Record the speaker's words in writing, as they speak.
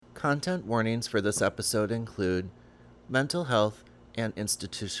Content warnings for this episode include mental health and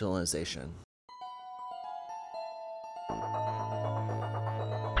institutionalization.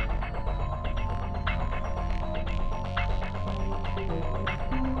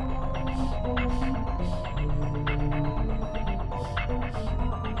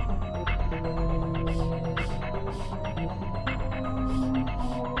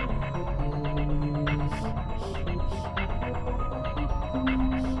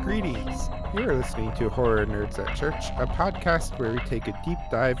 Greetings. You are listening to Horror Nerds at Church, a podcast where we take a deep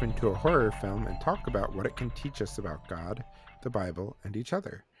dive into a horror film and talk about what it can teach us about God, the Bible, and each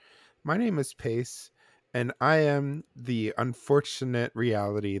other. My name is Pace, and I am the unfortunate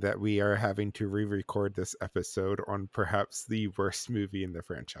reality that we are having to re-record this episode on perhaps the worst movie in the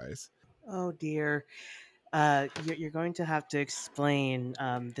franchise. Oh dear. You're going to have to explain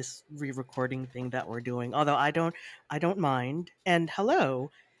this re-recording thing that we're doing. Although I don't mind. And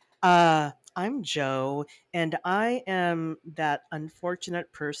hello, I'm Joe, and I am that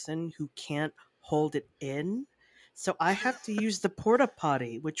unfortunate person who can't hold it in. So I have to use the porta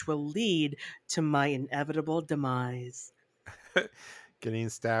potty, which will lead to my inevitable demise. Getting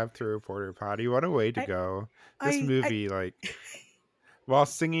stabbed through a porta potty. What a way to I, go. This I, movie, while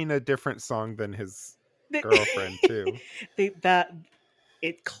singing a different song than his I girlfriend, too. that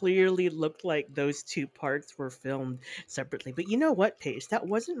it clearly looked like those two parts were filmed separately. But you know what, Paige? That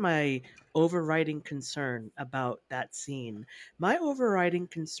wasn't my overriding concern about that scene. My overriding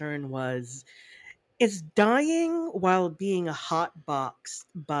concern was is dying while being hot boxed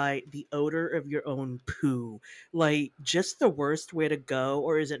by the odor of your own poo like just the worst way to go,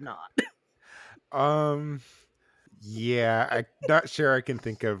 or is it not? Um, Yeah, I'm not sure I can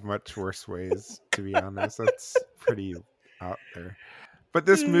think of much worse ways, to be honest. That's pretty out there. But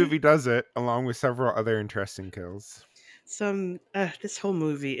this movie does it, along with several other interesting kills. This whole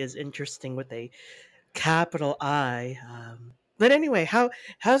movie is interesting with a capital I. But anyway,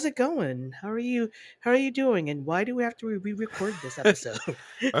 how's it going? How are you doing? And why do we have to re-record this episode?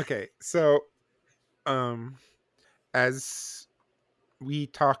 Okay, so um as we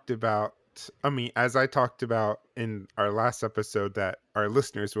talked about, as I talked about in our last episode that our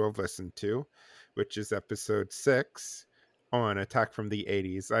listeners will have listened to, which is episode 6 on Attack from the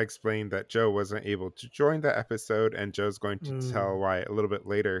 80s, I explained that Joe wasn't able to join the episode, and Joe's going to tell Hmm. why a little bit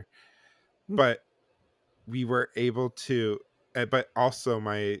later. But we were able to, but also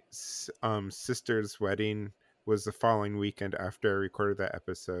my sister's wedding was the following weekend after I recorded that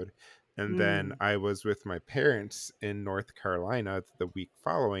episode, and then Hmm. I was with my parents in North Carolina the week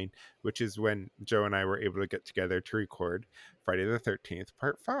following, which is when Joe and I were able to get together to record Friday the 13th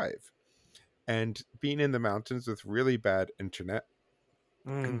part 5. And being in the mountains with really bad internet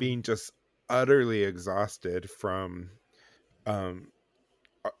and Hmm. being just utterly exhausted from um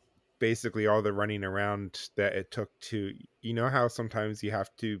uh, basically all the running around that it took to, you know how sometimes you have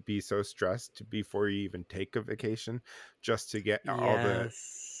to be so stressed before you even take a vacation just to get all the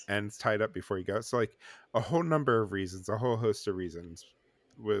Yes. ends tied up before you go. So like a whole number of reasons, a whole host of reasons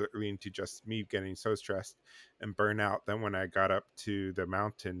were leading to just me getting so stressed and burnout that when I got up to the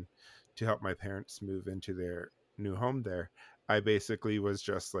mountain to help my parents move into their new home there, I basically was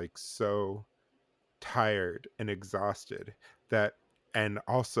just like so tired and exhausted that, and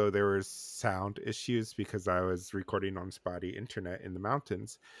also there was sound issues because I was recording on spotty internet in the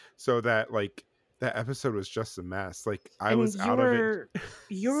mountains, so that like that episode was just a mess. Like I And was you out of it. were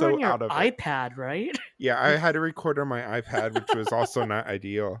you were So on your out of it. iPad, right? Yeah, I had to record on my iPad, which was also not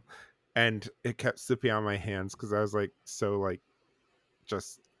ideal, and it kept slipping on my hands because I was like so like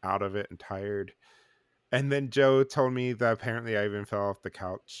just out of it and tired. And then Joe told me that apparently I even fell off the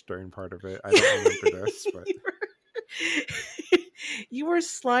couch during part of it. I don't remember this, but you you were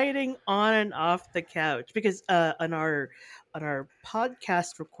sliding on and off the couch because on our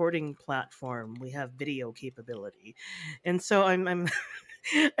podcast recording platform we have video capability, and so I'm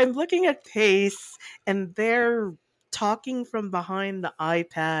I'm looking at Pace, and they're talking from behind the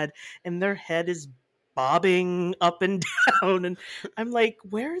iPad, and their head is bobbing up and down, and I'm like,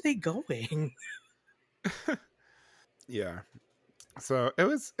 where are they going? yeah. So it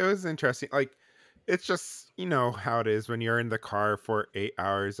was interesting. Like it's just, you know how it is when you're in the car for 8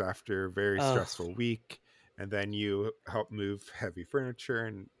 hours after a very Oh, stressful week, and then you help move heavy furniture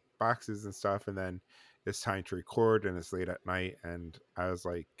and boxes and stuff, and then it's time to record and it's late at night, and I was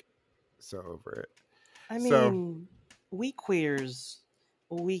like so over it. I So mean, we queers,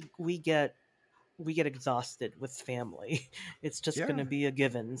 we get we get exhausted with family. It's just going to yeah. be a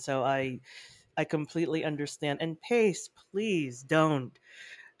given. So I completely understand. And Pace, please don't.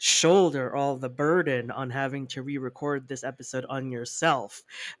 shoulder all the burden on having to re-record this episode on yourself,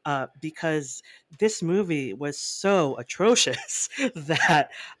 because this movie was so atrocious that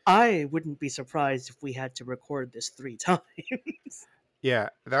I wouldn't be surprised if we had to record this 3 times. Yeah,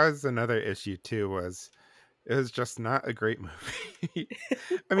 that was another issue too. Was it was just not a great movie.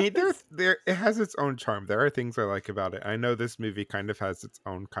 I mean, there it has its own charm. There are things I like about it. I know this movie kind of has its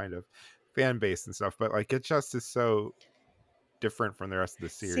own kind of fan base and stuff, but like it just is so different from the rest of the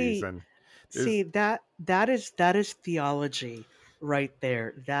series. See, And there's that is theology right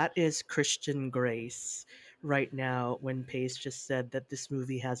there. That is Christian grace right now when Pace just said that this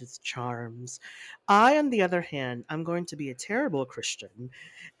movie has its charms. I, on the other hand, I'm going to be a terrible Christian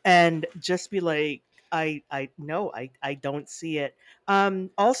and just be like, I no, I don't see it.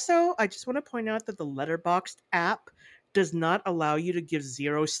 Also, I just want to point out that the Letterboxd app does not allow you to give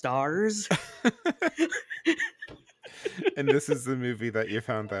 0 stars. and this is the movie that you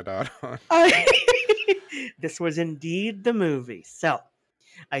found that out on. I, this was indeed the movie. So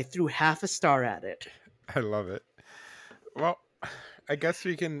I threw half a star at it. I love it. Well, I guess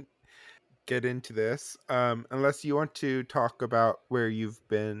we can get into this. Unless you want to talk about where you've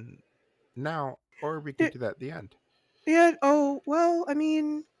been now, or we can Yeah, do that at the end. yeah, oh, well, I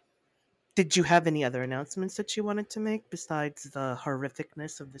mean, did you have any other announcements that you wanted to make besides the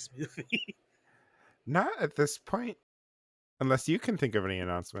horrificness of this movie? Not at this point, unless you can think of any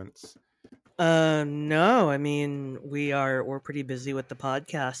announcements. No, I mean, we're pretty busy with the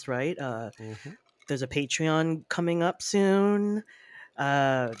podcast, right? Mhm. There's a Patreon coming up soon.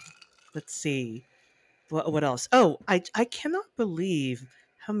 Uh, let's see. What else? Oh, I cannot believe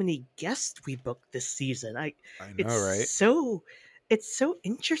how many guests we booked this season. I know, It's right? so it's so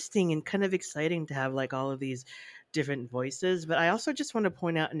interesting and kind of exciting to have like all of these different voices, but I also just want to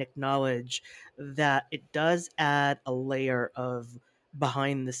point out and acknowledge that it does add a layer of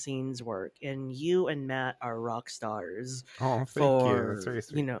behind the scenes work, and you and Matt are rock stars Oh, thank you. That's for, very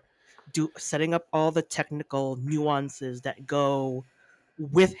sweet. do setting up all the technical nuances that go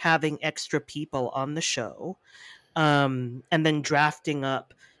with having extra people on the show, and then drafting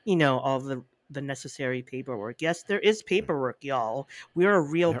up, all the necessary paperwork. Yes, there is paperwork, y'all. We're a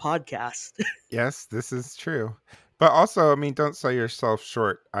real Yep. podcast. Yes, this is true. But also, I mean, don't sell yourself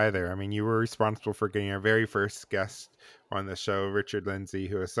short either. I mean, you were responsible for getting our very first guest on the show, Richard Lindsay,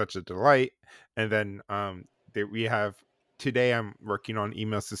 who is such a delight. And then we have today, I'm working on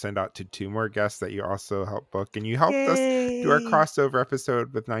emails to send out to 2 more guests that you also helped book. And you helped us do our Yay. crossover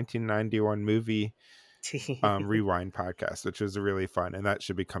episode with 1991 movie Rewind podcast, which was really fun. And that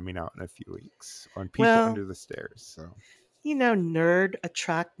should be coming out in a few weeks on People Well, Under the Stairs. So, nerd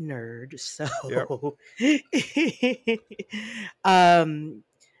attract nerd. yep. So, um,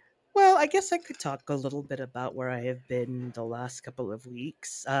 well, I guess I could talk a little bit about where I have been the last couple of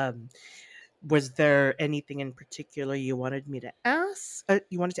weeks. Was there anything in particular you wanted me to ask?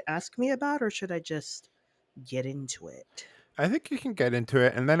 You wanted to ask me about, or should I just get into it? I think you can get into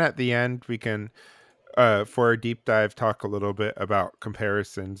it. And then at the end, we can for a deep dive, talk a little bit about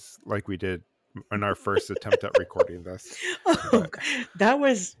comparisons like we did in our first attempt at recording this. Oh, But that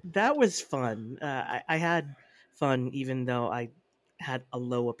was fun. I had fun, even though I had a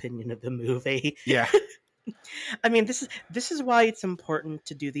low opinion of the movie. yeah, I mean, this is why it's important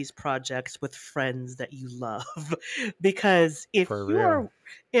to do these projects with friends that you love, because for real.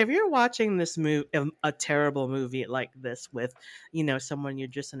 if you're watching this a terrible movie like this with, someone you're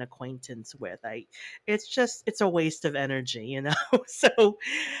just an acquaintance with, it's a waste of energy. So,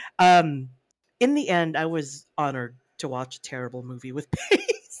 um, in the end, I was honored to watch a terrible movie with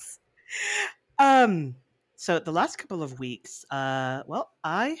Pace. Um, so the last couple of weeks, well,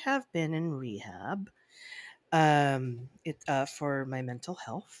 I have been in rehab, for my mental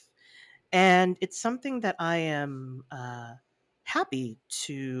health, and it's something that I am happy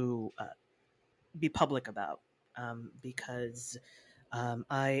to be public about, because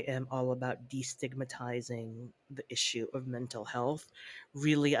I am all about destigmatizing the issue of mental health.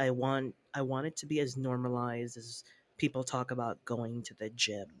 Really, I want it to be as normalized as people talk about going to the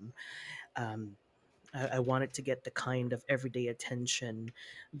gym. Um, I want it to get the kind of everyday attention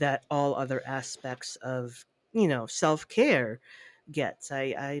that all other aspects of, self care gets.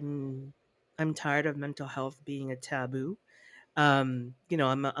 I'm tired of mental health being a taboo. I'm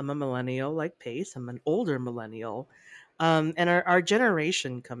a millennial like Pace. I'm an older millennial, and our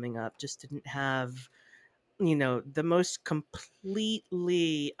generation coming up just didn't have, the most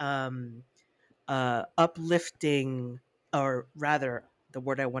completely uplifting, or rather, the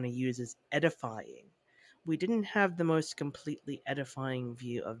word I want to use is edifying we didn't have the most completely edifying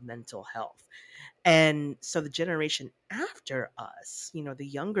view of mental health. And so the generation after us, the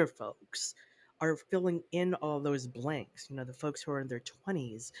younger folks, are filling in all those blanks, the folks who are in their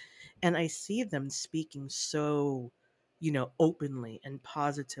 20s. And I see them speaking so, openly and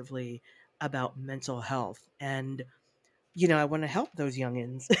positively about mental health. And I want to help those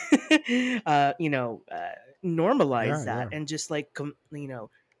youngins, normalize Yeah, that yeah, and just like,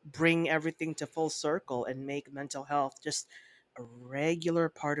 bring everything to full circle and make mental health just a regular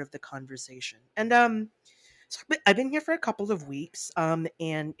part of the conversation. And so I've been here for a couple of weeks, and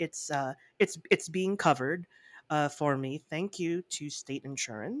it's being covered for me. Thank you to state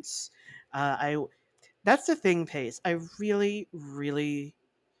insurance. I That's the thing, Pace. I really, really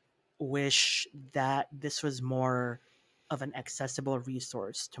wish that this was more of an accessible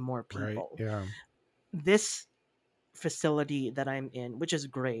resource to more right, people. yeah. This facility that I'm in, which is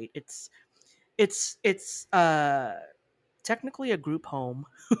great, it's technically a group home.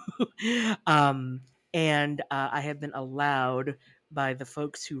 um, and I have been allowed by the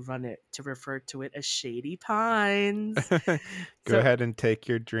folks who run it to refer to it as Shady Pines. Go So ahead and take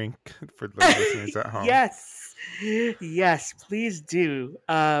your drink for the listeners at home. yes, yes, please do.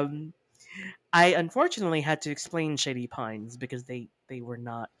 I unfortunately had to explain Shady Pines because they were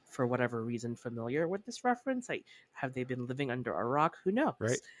not, for whatever reason, familiar with this reference. Have they been living under a rock? Who Right.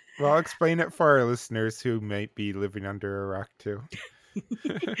 knows? Well, I'll explain it for our listeners who might be living under a rock too.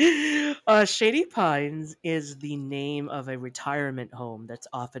 Shady Pines is the name of a retirement home that's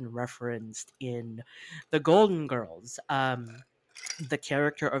often referenced in The Golden Girls. The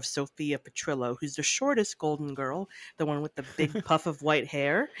character of Sophia Petrillo, who's the shortest Golden Girl, the one with the big puff of white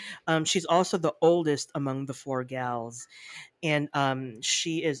hair. She's also the oldest among the four gals, and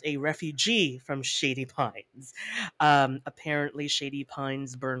she is a refugee from Shady Pines. Apparently, Shady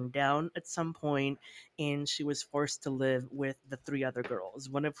Pines burned down at some point, and she was forced to live with the three other girls,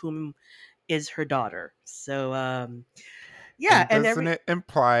 one of whom is her daughter. So, yeah, And and doesn't every it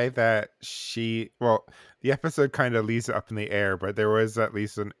imply that well, the episode kind of leaves it up in the air, but there was at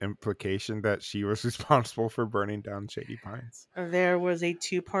least an implication that she was responsible for burning down Shady Pines. there was a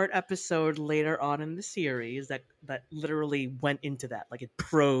two-part episode later on in the series that literally went into that, like it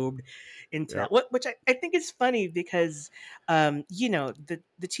probed into that. Yep. Which I think is funny because, the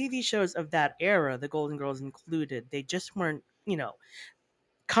TV shows of that era, the Golden Girls included, they just weren't,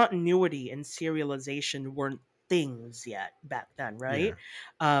 continuity and serialization weren't things yet back then, Yeah. right?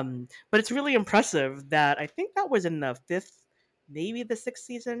 But it's really impressive that I think that was in the fifth, maybe the sixth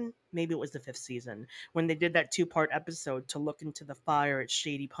season, maybe it was the fifth season, when they did that two-part episode to look into the fire at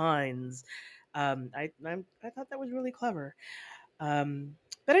Shady Pines. I thought that was really clever.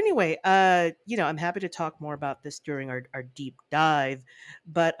 But anyway, I'm happy to talk more about this during our deep dive.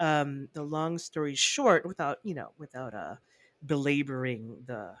 But the long story short, without belaboring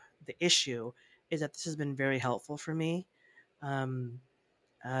the issue, is that this has been very helpful for me. Um,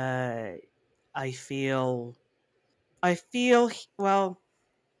 uh, I feel, well,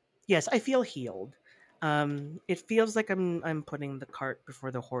 yes, I feel healed. It feels like I'm putting the cart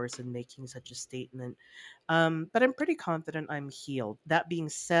before the horse and making such a statement. But I'm pretty confident I'm healed. That being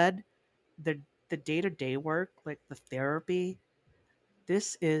said, the the day-to-day work, like the therapy,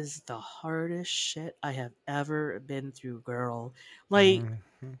 this is the hardest shit I have ever been through, girl. Like,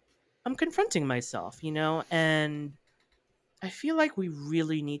 Mhm. I'm confronting myself, and I feel like we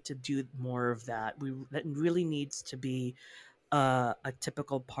really need to do more of that. That really needs to be a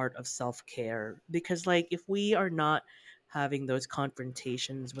typical part of self-care, because like if we are not having those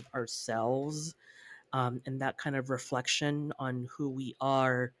confrontations with ourselves, and that kind of reflection on who we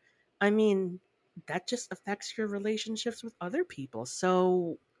are, I mean, that just affects your relationships with other people.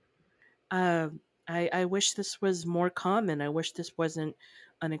 So, uh, I wish this was more common. I wish this wasn't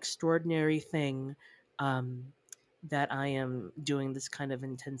an extraordinary thing. Um, that I am doing this kind of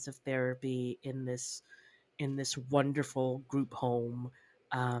intensive therapy in this wonderful group home.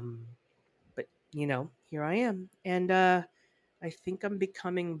 Um, but here I am, and I think I'm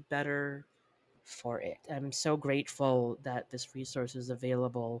becoming better for it. I'm so grateful that this resource is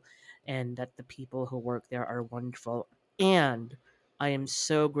available and that the people who work there are wonderful. And I am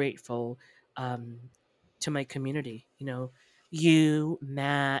so grateful, um, to my community. You,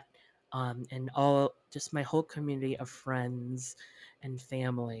 Matt, and all just my whole community of friends and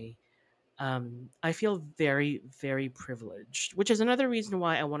family. I feel very, very privileged, which is another reason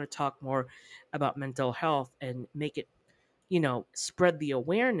why I want to talk more about mental health and make it, spread the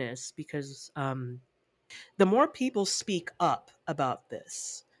awareness, because the more people speak up about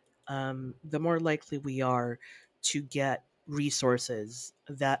this, the more likely we are to get resources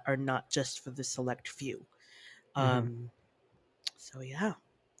that are not just for the select few. Hmm. Um, so yeah,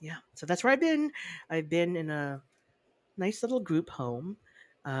 yeah. So that's where I've been. I've been in a nice little group home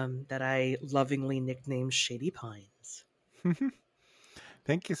that I lovingly nicknamed Shady Pines.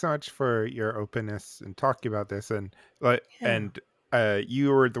 Thank you so much for your openness and talking about this. And like, Yeah, and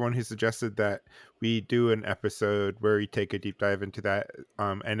you were the one who suggested that we do an episode where we take a deep dive into that.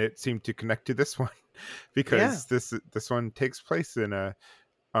 And it seemed to connect to this one yeah. because this one takes place in a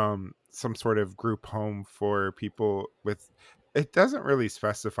some sort of group home for people with, it doesn't really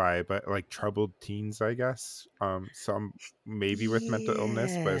specify, but like troubled teens, I guess. Some maybe with mental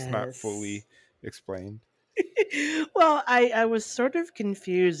illness, but it's not Yes. fully explained. Well, I was sort of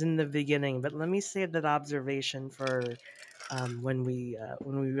confused in the beginning, but let me save that observation for when we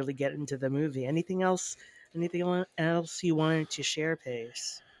really get into the movie. Anything else? Else you wanted to share,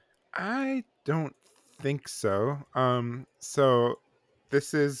 Pace? I don't think so. So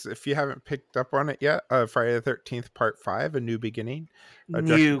this is, if you haven't picked up on it yet, Friday the 13th Part 5, A New Beginning, directed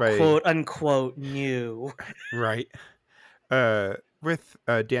New, by, quote unquote new. right, with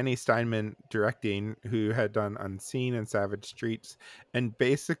Danny Steinman directing, who had done Unseen and Savage Streets. And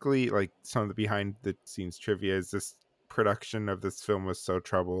basically, like, some of the behind the scenes trivia is this production of this film was so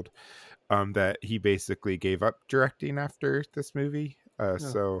troubled that he basically gave up directing after this movie. Oh,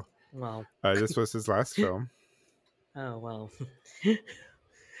 So well. this was his last film. Oh well.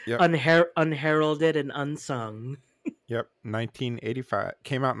 Yep. Unheralded and unsung. Yep. 1985,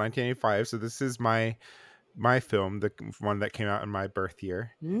 came out in 1985. So this is my film, the one that came out in my birth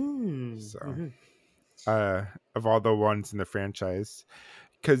year. Mm. So, Hmm. uh, of all the ones in the franchise,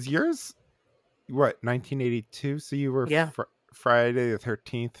 because yours, what, 1982? So you were Yeah. Friday the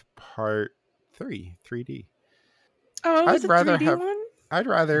 13th Part 3, 3D. Oh, it was I'd a rather 3D have, one.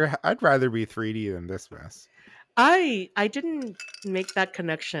 I'd rather be 3D than this mess. I didn't make that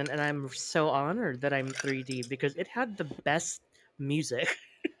connection, and I'm so honored that I'm 3D because it had the best music.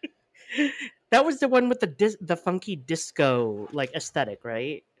 That was the one with the funky disco like aesthetic,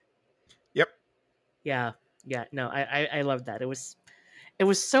 right? Yep. Yeah, yeah. No, I love that. It was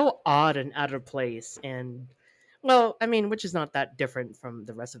so odd and out of place, and well, I mean, which is not that different from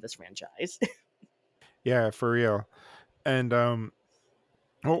the rest of this franchise. Yeah, for real. And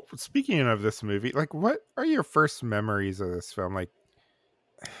well, speaking of this movie, like, what are your first memories of this film? Like,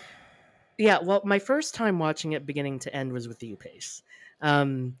 Yeah, well, my first time watching it beginning to end was with you, Pace.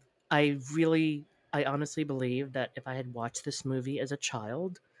 Um, I really, I honestly believe that if I had watched this movie as a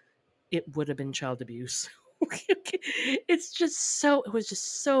child, it would have been child abuse. It's just so, it was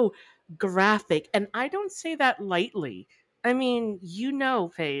just so graphic. And I don't say that lightly. I mean, you know,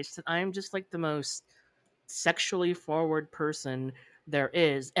 Pace, that I'm just like the most sexually forward person there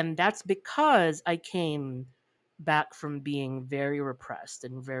is. And that's because I came back from being very repressed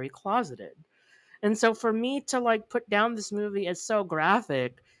and very closeted. And so for me to like put down this movie as so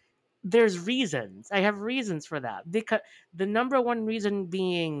graphic, there's reasons. I have reasons for that. Because the number one reason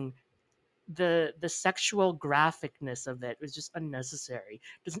being the sexual graphicness of it was just unnecessary.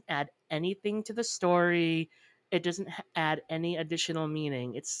 It doesn't add anything to the story. It doesn't add any additional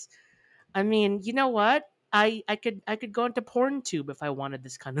meaning. It's I mean, you know what? I could go into porn tube if I wanted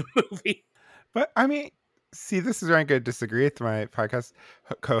this kind of movie. but I mean, see, this is where I'm going to disagree with my podcast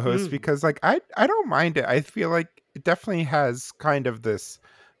co-host, Mm, because like I don't mind it. I feel like it definitely has kind of this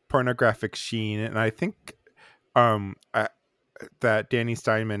pornographic sheen, and I think um I, that Danny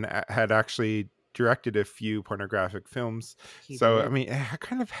Steinman had actually directed a few pornographic films. he So I did. mean, it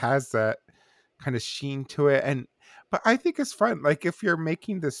kind of has that kind of sheen to it. And but I think it's fun. Like, if you're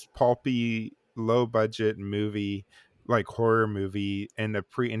making this pulpy, low budget movie, like horror movie in a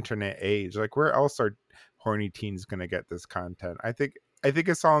pre-internet age, like, where else are horny teens going to get this content? I think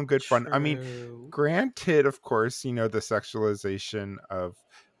it's all in good fun. I mean, True. granted, of course, the sexualization of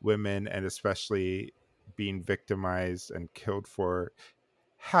women, and especially being victimized and killed for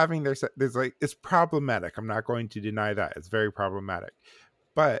having there's like, it's problematic. I'm not going to deny that. It's very problematic.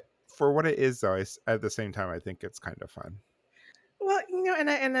 But for what it is, though, at the same time, I think it's kind of fun. Well, you know,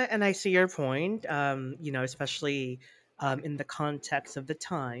 and I see your point. You know, especially in the context of the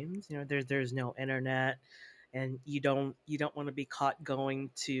times. You know, there's no internet, and you don't want to be caught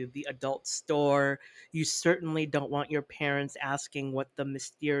going to the adult store. You certainly don't want your parents asking what the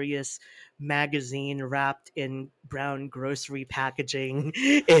mysterious magazine wrapped in brown grocery packaging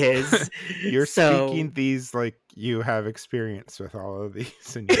is. You're speaking So these like you have experience with all of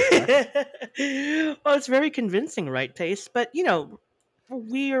these in your past. well, it's very convincing, right, Pace? But you know,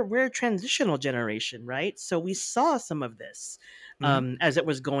 we're a transitional generation, right? So we saw some of this Hmm. as it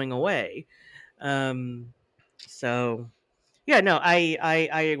was going away. Um, so yeah, no, I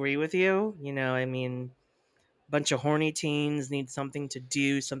agree with you. You know, I mean, bunch of horny teens need something to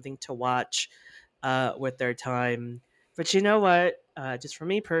do, something to watch with their time. But you know what? Just for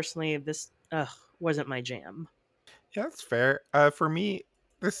me personally, this wasn't my jam. Yeah, that's fair. For me,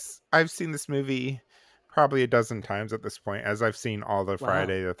 this I've seen this movie probably a dozen times at this point, as I've seen all the Wow.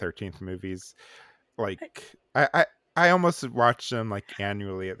 Friday the 13th movies. Like I- I almost watch them like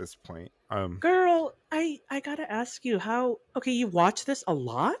annually at this point. Girl, I gotta ask you how. Okay, you watch this a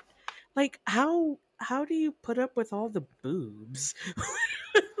lot. Like how do you put up with all the boobs?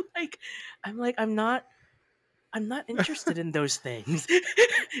 like I'm not interested in those things.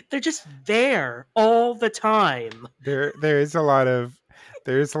 They're just there all the time. there is a lot of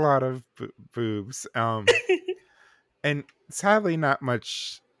boobs. And sadly not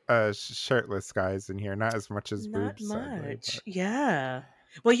much shirtless guys in here, not as much as Not boobs sadly, much. but Yeah.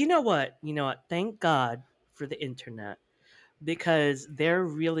 Well, you know what? You know what? Thank God for the internet because they're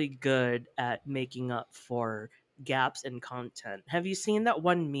really good at making up for gaps in content. Have you seen that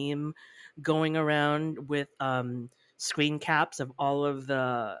one meme going around with screen caps of all of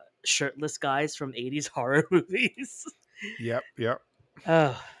the shirtless guys from 80s horror movies? yep.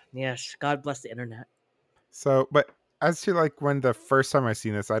 Oh, yes. God bless the internet. So, but as to like when the first time I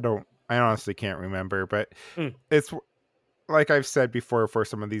seen this, I honestly can't remember, but Mm. it's like I've said before for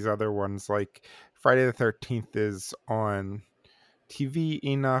some of these other ones, like Friday the 13th is on TV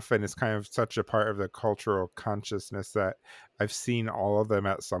enough and it's kind of such a part of the cultural consciousness that I've seen all of them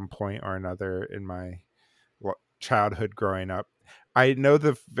at some point or another in my childhood growing up. I know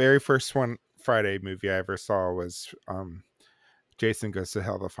the very first one Friday movie I ever saw was Jason Goes to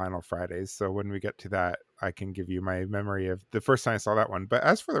Hell the Final Fridays. So when we get to that, I can give you my memory of the first time I saw that one. But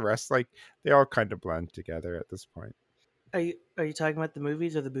as for the rest, like they all kind of blend together at this point. Are you talking about the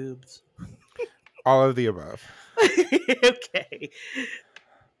movies or the boobs? All of the above. okay.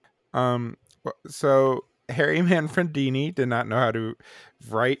 Um, so Harry Manfredini did not know how to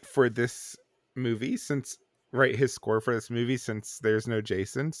write for this movie since write his score for this movie since there's no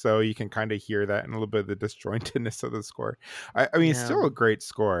Jason, so you can kind of hear that in a little bit of the disjointedness of the score. I mean, it's Yeah. still a great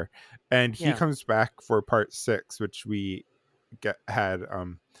score, and he Yeah. comes back for part 6, which we had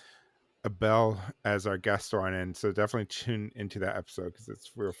a Bell as our guest on, and so definitely tune into that episode because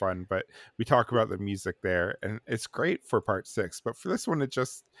it's real fun. But we talk about the music there, and it's great for part 6. But for this one, it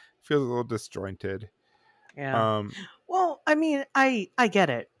just feels a little disjointed. Yeah. Um, Well, I mean, I get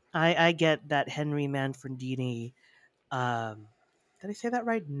it. I get that Henry Manfredini. Um, did I say that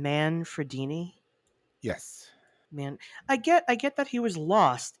right? Manfredini. yes, Man, I get that he was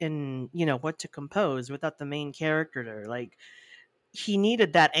lost in what to compose without the main character there. Like he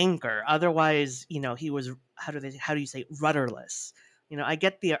needed that anchor, otherwise he was how do you say rudderless. I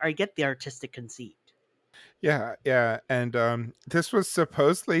get the artistic conceit. yeah, and this was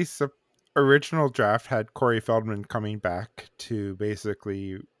supposedly original draft had Corey Feldman coming back to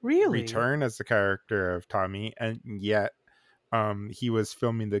basically Really? return as the character of Tommy, and yet he was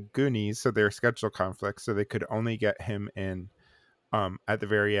filming the Goonies, so there were schedule conflicts, so they could only get him in at the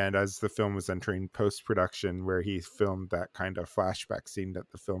very end as the film was entering post production, where he filmed that kind of flashback scene that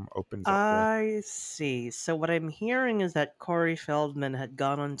the film opens up with. I see. So what I'm hearing is that Corey Feldman had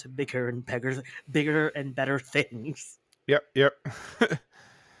gone on to bigger and better things. Yep.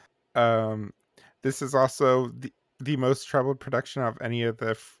 um, this is also the most troubled production of any of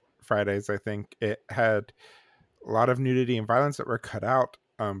the Fridays. I think it had a lot of nudity and violence that were cut out.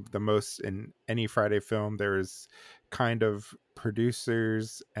 The most in any Friday film. There is kind of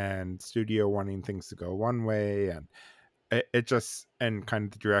producers and studio wanting things to go one way, and it just and kind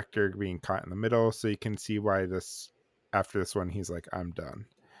of the director being caught in the middle. So you can see why this after this one he's like, I'm done.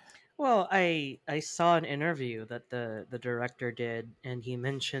 Well, I saw an interview that the director did, and he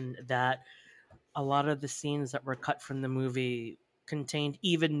mentioned that a lot of the scenes that were cut from the movie contained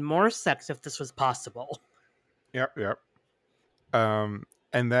even more sex if this was possible. Yep.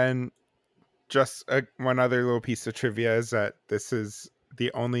 And then just one other little piece of trivia is that this is the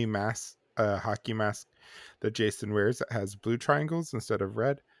only mask, hockey mask that Jason wears that has blue triangles instead of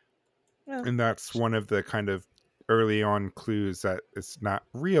red, Well, and that's one of the kind of early on clues that it's not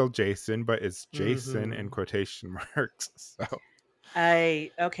real Jason, but it's Jason in hmm quotation marks. So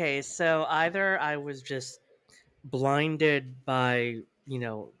I okay, so either I was just blinded by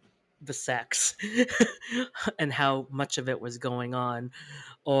the sex and how much of it was going on,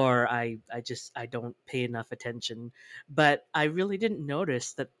 or I don't pay enough attention. But I really didn't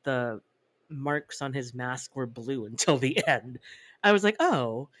notice that the marks on his mask were blue until the end. I was like,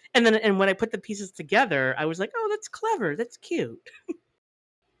 oh, and when I put the pieces together, I was like, oh, that's clever, that's cute.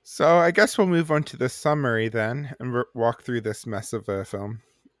 So I guess we'll move on to the summary then and walk through this mess of a film.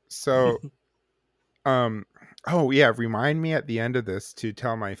 So Um. Oh yeah. Remind me at the end of this to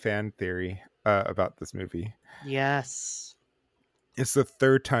tell my fan theory about this movie. Yes. It's the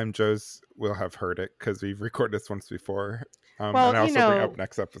third time Joe's will have heard it because we've recorded this once before. And Well, I also bring up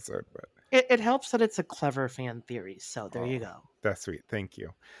next episode. But it helps that it's a clever fan theory. So there oh, you go. that's sweet. Thank you.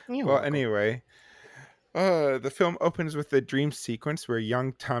 You're Well, welcome. anyway, the film opens with a dream sequence where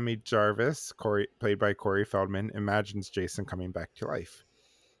young Tommy Jarvis, played by Corey Feldman, imagines Jason coming back to life.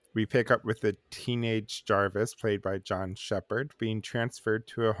 We pick up with the teenage Jarvis, played by John Shepard, being transferred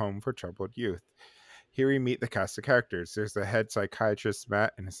to a home for troubled youth. Here we meet the cast of characters. There's the head psychiatrist,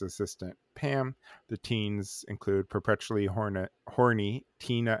 Matt, and his assistant, Pam. The teens include perpetually horny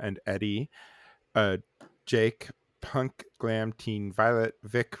Tina and Eddie, uh, Jake, punk glam teen Violet,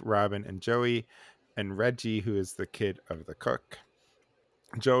 Vic, Robin, and Joey, and Reggie, who is the kid of the cook.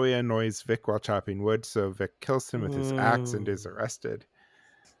 Joey annoys Vic while chopping wood, so Vic kills him with his axe and is Mm. arrested.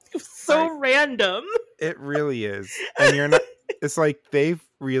 So I random. It really is. And you're not it's like they've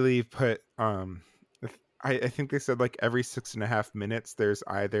really put I think they said like every 6.5 minutes there's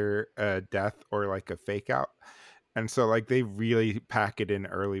either a death or like a fake out. And so like they really pack it in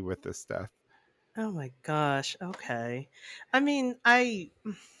early with this death. Oh my gosh. Okay. I mean, I,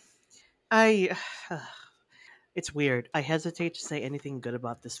 it's weird. I hesitate to say anything good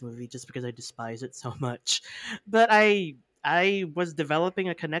about this movie just because I despise it so much. But I was developing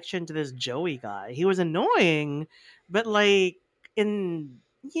a connection to this Joey guy. He was annoying, but like in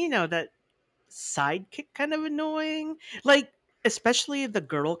that sidekick kind of annoying. Like especially the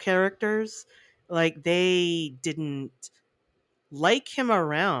girl characters, like they didn't like him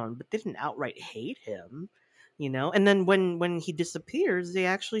around, but they didn't outright hate him, And then when he disappears, they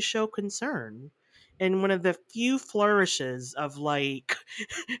actually show concern. And one of the few flourishes of like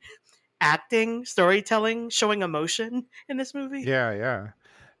acting, storytelling, showing emotion in this movie. Yeah, yeah.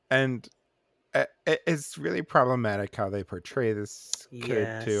 And it's really problematic how they portray this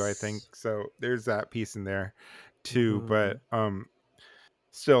kid too, I think. Yes. So there's that piece in there too, Hmm. but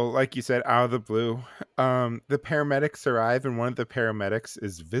still, like you said, out of the blue, the paramedics arrive, and one of the paramedics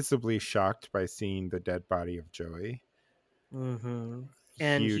is visibly shocked by seeing the dead body of Joey. Hmm.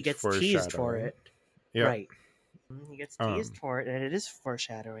 And he Huge gets teased for foreshadowing. it. Yep. Right. He gets teased Um, for it, and it is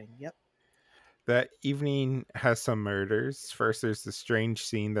foreshadowing. Yep. that evening has some murders. First, there's the strange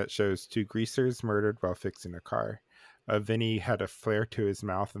scene that shows two greasers murdered while fixing a car. Vinny had a flare to his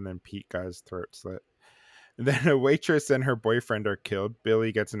mouth, and then Pete got his throat slit. And then a waitress and her boyfriend are killed.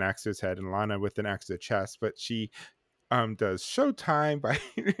 Billy gets an axe to his head, and Lana with an axe to the chest. But she does Showtime by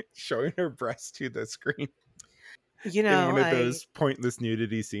showing her breast to the screen You in know, one of I. those pointless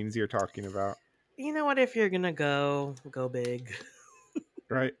nudity scenes you're talking about, You know what? If you're gonna go big.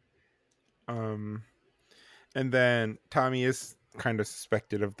 right? Um, and then Tommy is kind of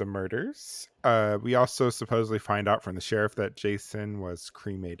suspected of the murders. We also supposedly find out from the sheriff that Jason was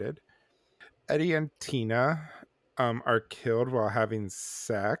cremated. Eddie and Tina are killed while having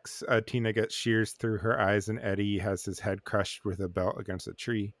sex. Tina gets shears through her eyes, and Eddie has his head crushed with a belt against a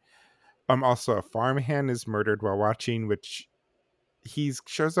tree. Also, a farmhand is murdered while watching, which he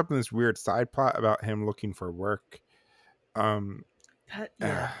shows up in this weird side plot about him looking for work. Um,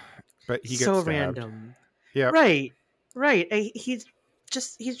 Yeah. but he gets So stabbed. random. Yep, Right. Right. He's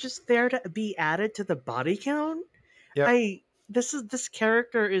just there to be added to the body count. yep. I this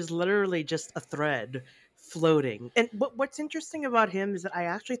character is literally just a thread floating. And what's interesting about him is that I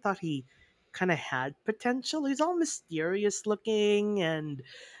actually thought he kind of had potential. He's all mysterious looking, and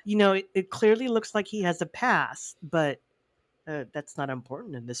it clearly looks like he has a past, but that's not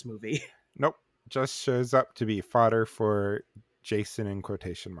important in this movie. Nope. Just shows up to be fodder for Jason in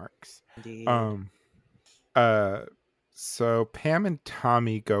quotation marks. Indeed. Um, uh, so Pam and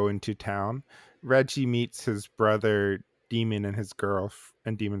Tommy go into town. Reggie meets his brother Demon and his girl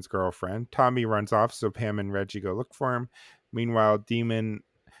and Demon's girlfriend. Tommy runs off, so Pam and Reggie go look for him. Meanwhile, Demon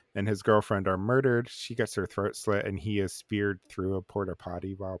and his girlfriend are murdered. She gets her throat slit, and he is speared through a porta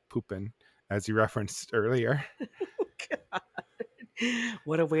potty while pooping, as you referenced earlier.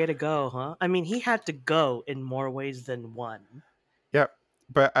 What a way to go, huh? I mean, he had to go in more ways than one. Yep.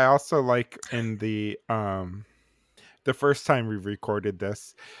 But I also like in the first time we recorded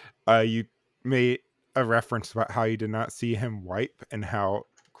this, you made a reference about how you did not see him wipe and how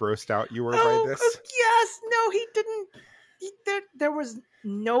grossed out you were by Oh, this. yes. No, he didn't. There was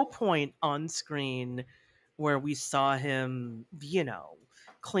no point on screen where we saw him,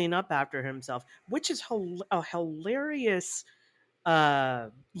 clean up after himself, which is a hilarious, uh,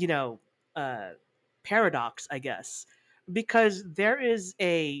 you know, uh, paradox, I guess, because there is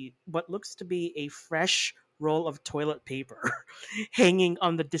a what looks to be a fresh roll of toilet paper hanging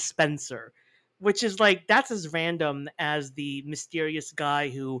on the dispenser, which is like that's as random as the mysterious guy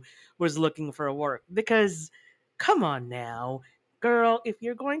who was looking for work. Because, come on now, girl, if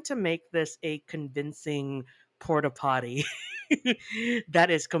you're going to make this a convincing porta potty, that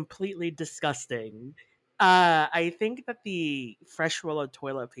is completely disgusting. I think that the fresh roll of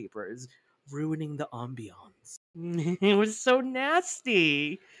toilet paper is ruining the ambiance. It was so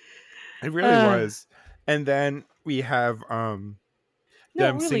nasty. It really Uh, was. And then we have no,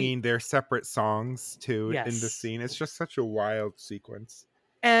 them really, singing their separate songs too in the yes. scene. It's just such a wild sequence.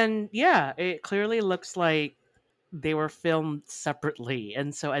 And yeah, it clearly looks like they were filmed separately.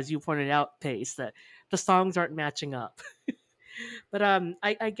 And so, as you pointed out, Pace, that the songs aren't matching up. But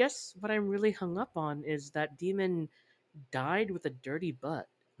I guess what I'm really hung up on is that Demon died with a dirty butt.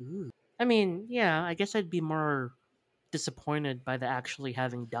 Ooh. I mean, yeah, I guess I'd be more disappointed by the actually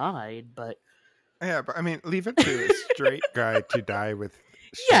having died, but Yeah, but I mean, leave it to a straight guy to die with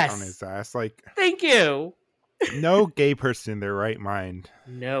shit on yes, his ass. Like, thank you. no gay person in their right mind,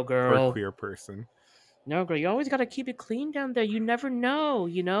 No, or girl. queer person. No, girl. You always got to keep it clean down there. You never know,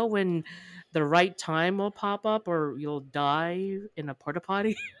 when the right time will pop up or you'll die in a porta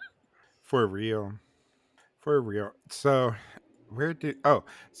potty. For real. For real. So, where did. Oh,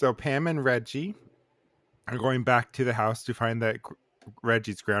 so Pam and Reggie are going back to the house to find that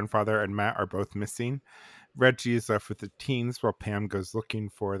Reggie's grandfather and Matt are both missing. Reggie is left with the teens while Pam goes looking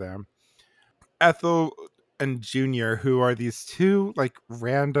for them. Ethel and Junior, who are these two like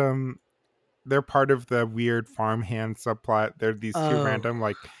random, they're part of the weird farmhand subplot. They're these two Oh, random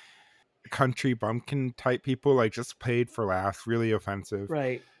like country bumpkin type people, like just played for laughs, really offensive.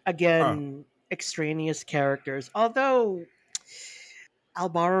 right. Uh, Again, extraneous characters. Although I'll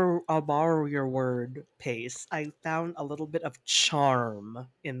borrow your word, Pace. I found a little bit of charm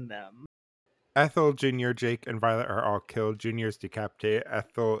in them. Ethel, Junior, Jake, and Violet are all killed. Junior's decapitated.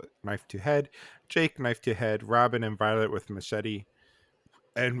 Ethel knife to head. Jake knife to head. Robin and Violet with machete.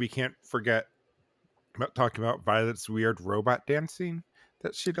 And we can't forget about talking about Violet's weird robot dancing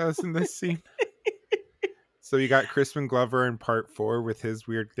that she does in this scene. So you got Crispin Glover in part 4 with his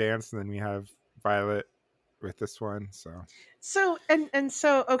weird dance, and then we have Violet with this one. So So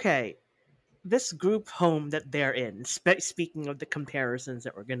okay, this group home that they're in. Speaking of the comparisons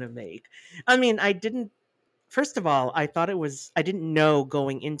that we're gonna make, I mean, I didn't. First of all, I thought it was. I didn't know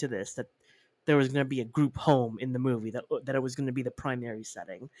going into this that there was going to be a group home in the movie, that it was going to be the primary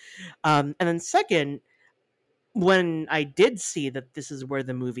setting. And then second, when I did see that this is where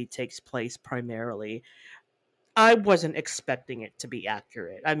the movie takes place primarily, I wasn't expecting it to be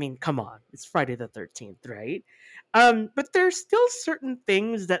accurate. I mean, come on, it's Friday the 13th, right? But there's still certain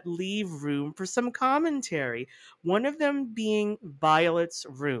things that leave room for some commentary. One of them being Violet's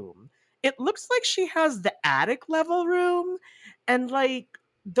room. It looks like she has the attic level room, and like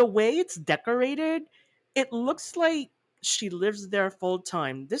the way it's decorated, it looks like she lives there full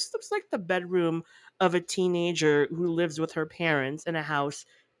time. This looks like the bedroom of a teenager who lives with her parents in a house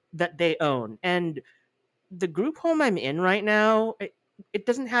that they own. And the group home I'm in right now, it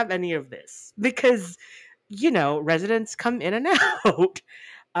doesn't have any of this because residents come in and out.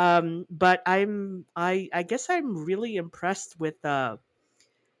 But I guess I'm really impressed with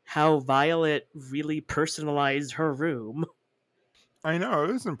how Violet really personalized her room. I know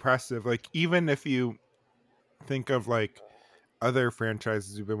it was impressive. Like, even if you think of like other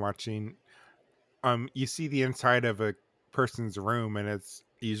franchises you've been watching, you see the inside of a person's room and it's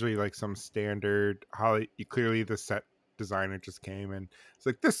usually like some standard holly, clearly the set designer just came and it's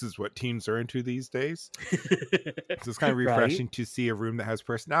like, this is what teens are into these days. So it's kind of Right? refreshing to see a room that has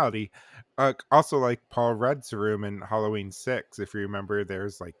personality. Also, like Paul Rudd's room in Halloween 6, if you remember,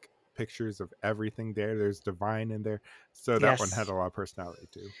 there's like pictures of everything there. There's Divine in there, so that one had Yes. a lot of personality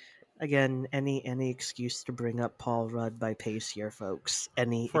too. Again, any excuse to bring up Paul Rudd by Pace here, folks.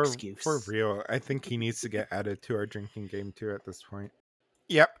 Any For excuse. real, I think he needs to get added to our drinking game too at this point.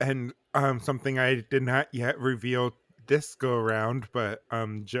 Yep, and something I did not yet reveal this go around, but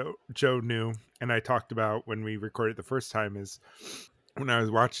Joe knew, and I talked about when we recorded the first time, is when I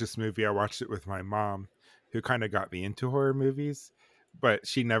was watching this movie, I watched it with my mom, who kind of got me into horror movies, but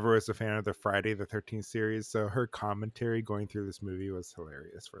she never was a fan of the Friday the 13th series, so her commentary going through this movie was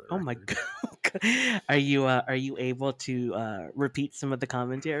hilarious, for the Oh my record. god. Are you able to repeat some of the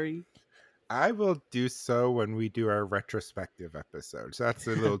commentary? I will do so when we do our retrospective episode. So that's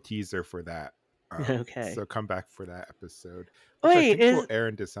a little teaser for that. Okay. So come back for that episode, which I Wait, think will is air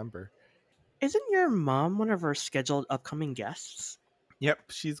in December. isn't your mom one of our scheduled upcoming guests? Yep,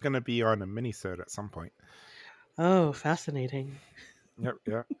 she's gonna be on a minisode at some point. Oh, fascinating. Yep.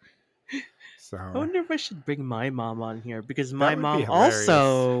 I So wonder if I should bring my mom on here because that my would be mom hilarious.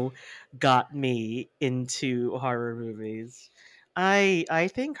 also got me into horror movies. I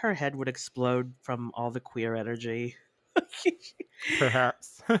think her head would explode from all the queer energy.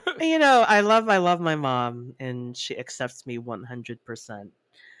 Perhaps. I love my mom and she accepts me 100%.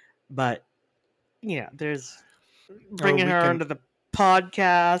 But there's Oh, bringing her onto the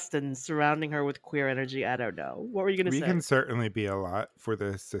podcast and surrounding her with queer energy. I don't know. What were you gonna we can say? certainly be a lot for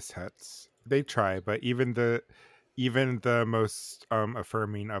the cishets. They try, but even the most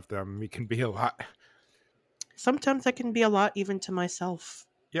affirming of them, we can be a lot. Sometimes I can be a lot even to myself.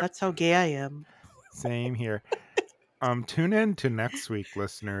 Yep, That's how gay I am. same here. Tune in to next week,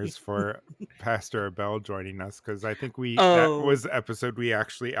 listeners, for Pastor Abel joining us, because I think that Oh, was the episode we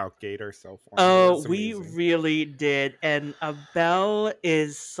actually outgayed ourselves on. It oh, was we amazing. really did. And Abel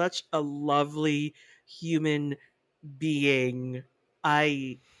is such a lovely human being.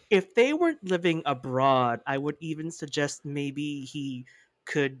 I If they weren't living abroad, I would even suggest maybe he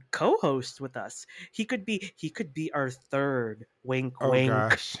could co-host with us. He could be our third. Wink Oh wink.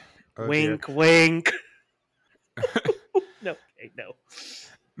 gosh. Oh dear. Wink wink. No, okay, no.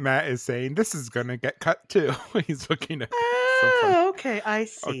 Matt is saying this is gonna get cut too. He's looking at so funny. Ah, okay, I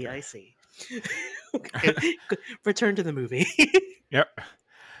see, Okay. I see. Okay, return to the movie. Yep.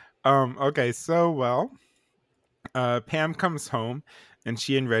 Okay, so Pam comes home and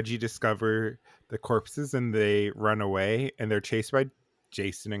she and Reggie discover the corpses and they run away and they're chased by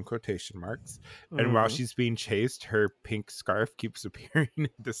Jason in quotation marks. And while Mhm. she's being chased, her pink scarf keeps appearing and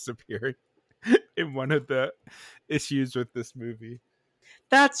disappearing in one of the issues with this movie.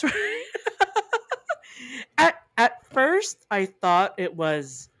 That's right. At first, I thought it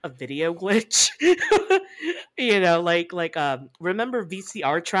was a video glitch. Remember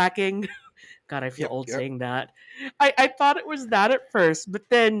VCR tracking? God, I feel Yep, old yep. saying that. I thought it was that at first, but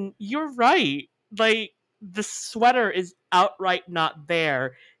then you're right. Like the sweater is outright not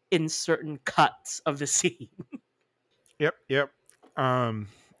there in certain cuts of the scene. Yep, yep. Um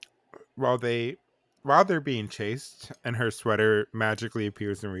while they while they're being chased and her sweater magically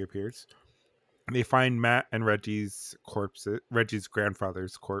appears and reappears, they find Matt and Reggie's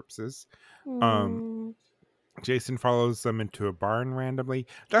grandfather's corpses. Um, Hmm. Jason follows them into a barn randomly.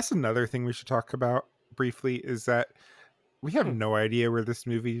 That's another thing we should talk about briefly is that we have Hmm. no idea where this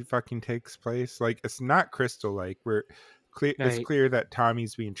movie fucking takes place. Like, it's not Crystal Lake. It's Right. clear that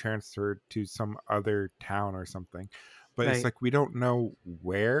Tommy's being transferred to some other town or something, but it's Right. like we don't know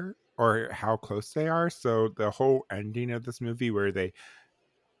where or how close they are. So the whole ending of this movie where they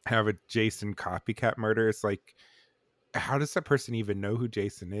have a Jason copycat murder, it's like how does that person even know who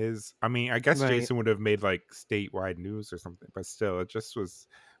Jason is? I mean, I guess Right. Jason would have made like statewide news or something, but still, it just was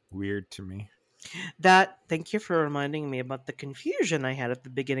weird to me. Thank you for reminding me about the confusion I had at the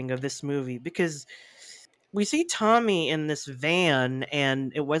beginning of this movie because we see Tommy in this van,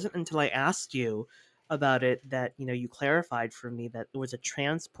 and it wasn't until I asked you about it that you clarified for me that it was a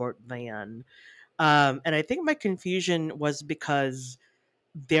transport van. And I think my confusion was because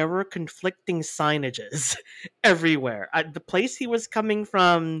there were conflicting signages everywhere. The place he was coming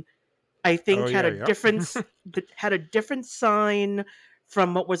from, I Oh think, had yeah, a yep. different sign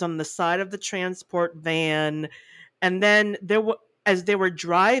from what was on the side of the transport van, and then as they were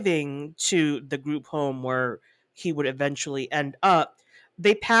driving to the group home where he would eventually end up,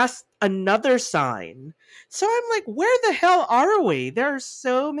 they passed another sign. So I'm like, where the hell are we? There are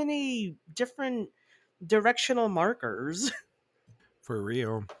so many different directional markers. For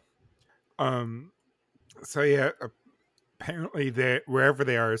real. Um. So yeah, apparently they wherever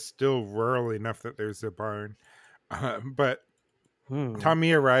they are is still rural enough that there's a barn. But Hmm.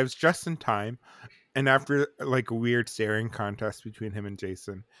 Tommy arrives just in time, and after like a weird staring contest between him and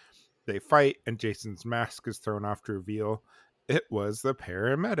Jason, they fight, and Jason's mask is thrown off to reveal it was the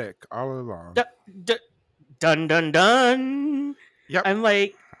paramedic all along. D- d- dun dun dun. Yep. I'm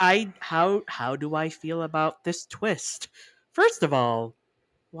like, how do I feel about this twist? First of all,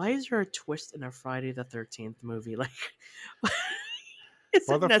 why is there a twist in a Friday the 13th movie? Like, is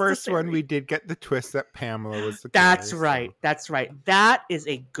Well, it the first one we necessary? did get the twist that Pamela was the That's killer, right. so That's right. That is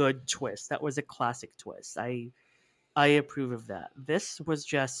a good twist. That was a classic twist. I approve of that. This was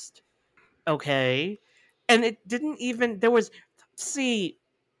just okay. And it didn't even there was see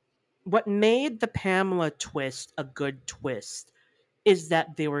what made the Pamela twist a good twist is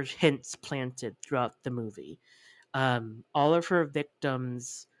that there were hints planted throughout the movie. All of her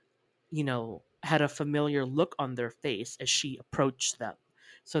victims, had a familiar look on their face as she approached them.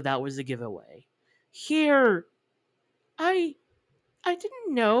 So that was a giveaway. Here, I I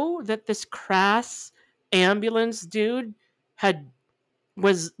didn't know that this crass ambulance dude had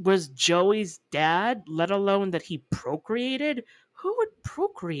was Joey's dad, let alone that he procreated. Who would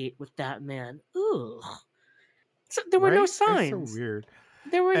procreate with that man? Ugh. So there were no Right? It's so signs. weird.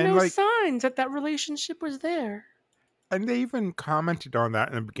 There were And no like, signs that that relationship was there. and they even commented on that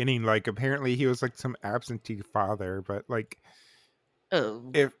in the beginning. Like, apparently he was like some absentee father, but like,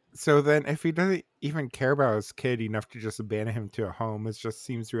 Oh, if so, then if he doesn't even care about his kid enough to just abandon him to a home, it just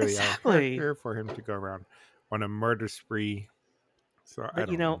seems really out of exactly. character for him to go around on a murder spree. So I But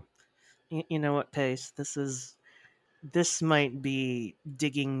don't know. you know what, Pace? This might be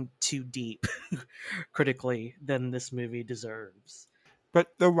digging too deep critically than this movie deserves. But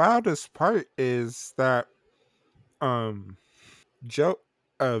the wildest part is that um Joe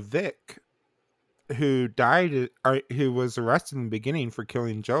Vic, who died, who was arrested in the beginning for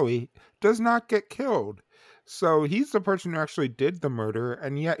killing Joey, does not get killed. So he's the person who actually did the murder,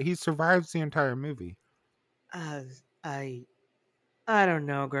 and yet he survives the entire movie. Uh, I I don't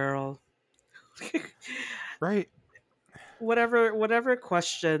know, girl. Right? Whatever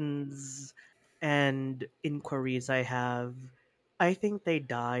questions and inquiries I have, I think they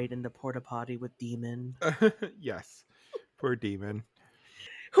died in the porta potty with Demon, Yes. Poor demon.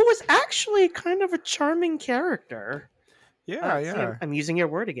 who was actually kind of a charming character. Yeah, See, yeah. I'm using your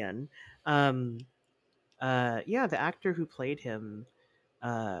word again. Um, yeah, the actor who played him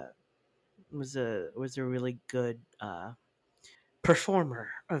uh, was a really good performer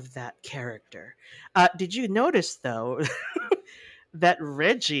of that character. Did you notice though that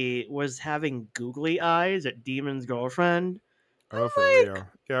Reggie was having googly eyes at Demon's girlfriend? Oh, for I'm like, real.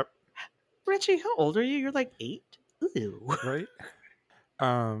 Yep. Reggie, how old are you? You're like 8. Ooh. Right?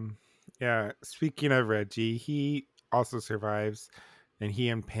 Um, yeah, speaking of Reggie, he also survives, and he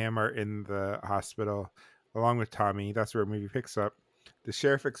and Pam are in the hospital along with Tommy. That's where the movie picks up. The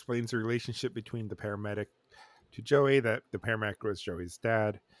sheriff explains the relationship between the paramedic to Joey, that the paramedic was Joey's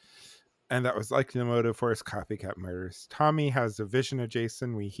dad, and that was likely the motive for his copycat murders. Tommy has a vision of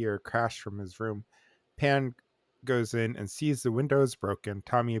Jason. We hear a crash from his room. Pam goes in and sees the window is broken.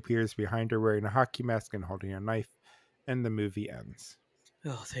 Tommy appears behind her wearing a hockey mask and holding a knife, and the movie ends.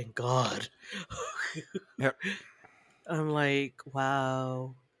 Oh, thank God. Yep. I'm like,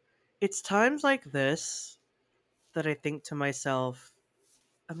 wow. It's times like this that I think to myself,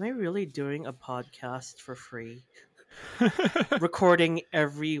 am I really doing a podcast for free? Recording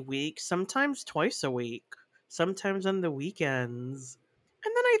every week, sometimes twice a week, sometimes on the weekends.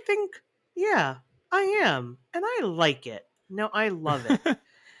 And then I think, yeah, I am. And I like it. No, I love it.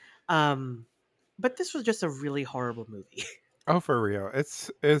 Um, but this was just a really horrible movie. Oh, for real.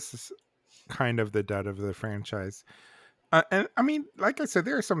 It's kind of the dead of the franchise. And I mean, like I said,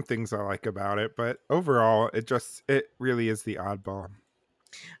 there are some things I like about it, but overall, it really is the oddball.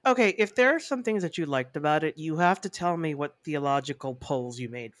 Okay, if there are some things that you liked about it, you have to tell me what theological pulls you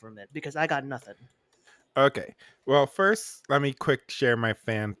made from it because I got nothing. Okay. Well, first, let me quick share my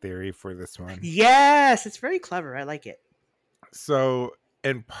fan theory for this one. Yes, it's very clever. I like it. So,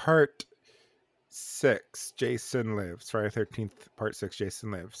 in part 6, Jason Lives. Friday the 13th, part 6,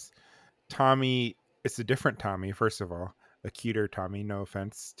 Jason Lives. Tommy, it's a different Tommy, first of all. A cuter Tommy, no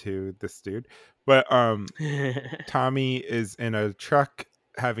offense to this dude. But Tommy is in a truck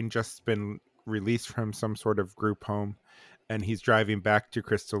having just been released from some sort of group home, and he's driving back to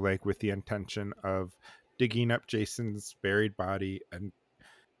Crystal Lake with the intention of digging up Jason's buried body and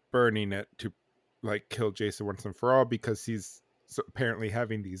burning it to like kill Jason once and for all, because he's apparently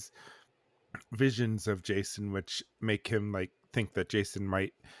having these visions of Jason which make him like think that Jason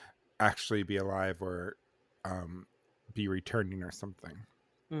might actually be alive or um be returning or something.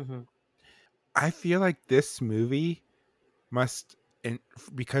 hmm I feel like this movie must, and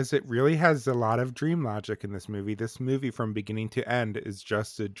because it really has a lot of dream logic in this movie. This movie from beginning to end is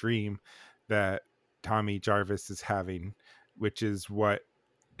just a dream that Tommy Jarvis is having, which is what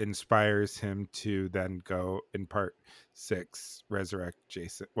inspires him to then go in part 6 resurrect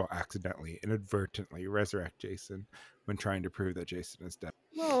Jason, well, accidentally, inadvertently resurrect Jason when trying to prove that Jason is dead.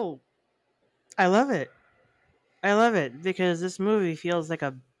 Well, I love it. I love it because this movie feels like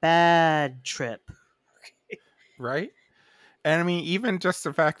a bad trip. Right? And I mean, even just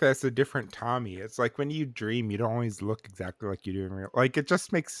the fact that it's a different Tommy, it's like when you dream, you don't always look exactly like you do in real. Like it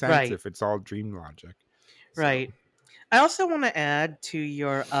just makes sense Right, if it's all dream logic. So, right. I also want to add to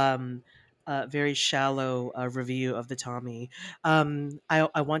your very shallow review of the Tommy.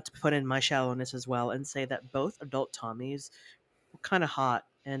 I want to put in my shallowness as well and say that both adult Tommies kind of hot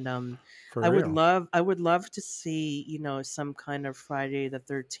and for real. I would love to see some kind of Friday the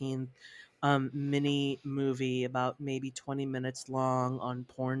 13th mini movie about maybe 20 minutes long on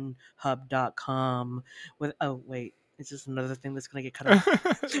pornhub.com with oh wait, is this another thing that's going to get cut off?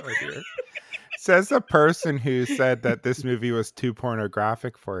 Oh dear. Says the person who said that this movie was too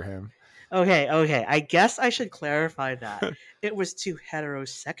pornographic for him. Okay. I guess I should clarify that. It was too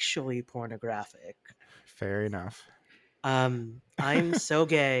heterosexually pornographic. Fair enough. I'm so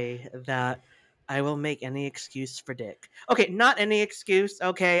gay that I will make any excuse for dick. Okay, not any excuse.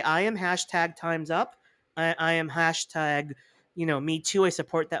 Okay, I am hashtag times up. I am hashtag, me too. I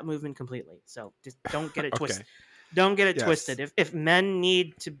support that movement completely. So just don't get it twisted. Okay. Don't get it Yes. twisted. If men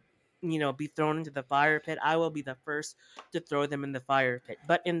need to, be thrown into the fire pit, I will be the first to throw them in the fire pit.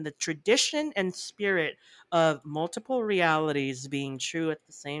 But in the tradition and spirit of multiple realities being true at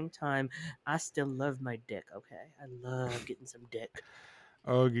the same time, I still love my dick, okay? I love getting some dick.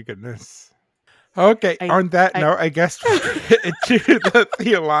 Oh, your goodness. Okay. I On that I note, I guess we'll get into the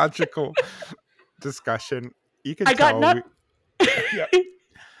theological discussion. You can I got tell. nut. Yeah.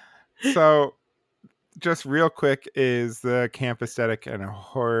 So, just real quick, is the camp aesthetic and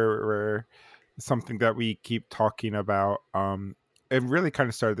horror something that we keep talking about? It really kind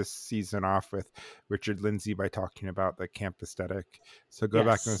of started this season off with Richard Lindsay by talking about the camp aesthetic. So go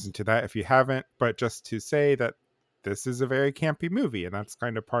back and Yes. listen to that if you haven't. But just to say that this is a very campy movie, and that's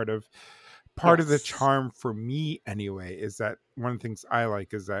kind of part of the Yes. charm for me anyway. Is that one of the things I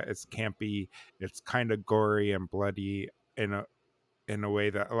like is that it's campy, it's kind of gory and bloody in a way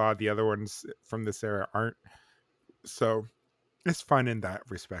that a lot of the other ones from this era aren't. So it's fun in that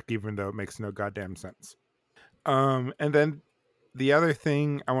respect, even though it makes no goddamn sense. And then the other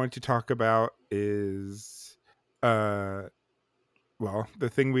thing I wanted to talk about is, uh, well, the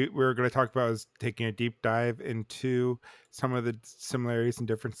thing we're going to talk about is taking a deep dive into some of the similarities and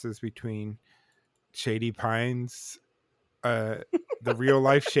differences between Shady Pines, uh, the real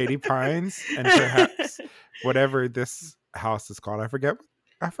life Shady Pines, and perhaps whatever this house is called. I forget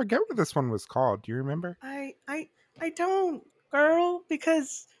what this one was called. Do you remember? I I I don't, girl,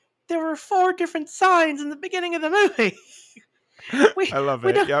 because there were four different signs in the beginning of the movie. We I love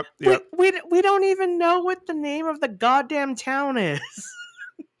we it. don't Yep, yep. we don't even know what the name of the goddamn town is.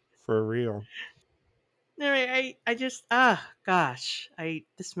 For real. I just gosh, I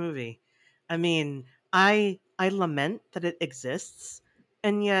this movie. I mean, I lament that it exists,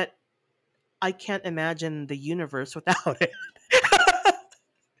 and yet I can't imagine the universe without it.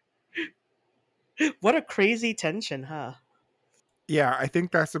 What a crazy tension, huh? Yeah, I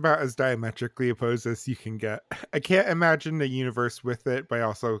think that's about as diametrically opposed as you can get. I can't imagine the universe with it, but I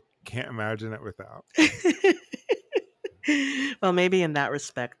also can't imagine it without. Well, maybe in that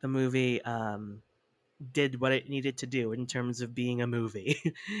respect, the movie did what it needed to do in terms of being a movie.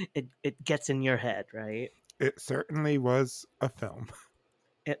 It gets in your head, right? It certainly was a film.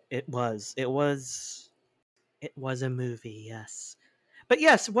 It was a movie, yes. But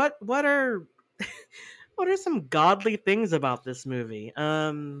yes, what are what are some godly things about this movie?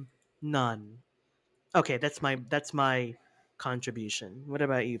 None. Okay, that's my contribution. What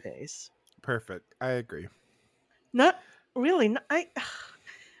about you, Pace? Perfect. I agree. Not really.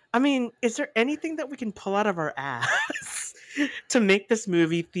 I mean, is there anything that we can pull out of our ass to make this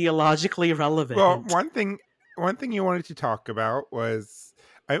movie theologically Well, relevant? one thing you wanted to talk about was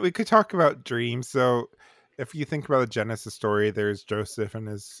we could talk about dreams. So, if you think about the Genesis story, there's Joseph and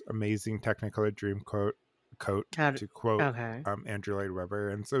his amazing Technicolor dream coat How d- to quote okay. Andrew Lloyd Webber,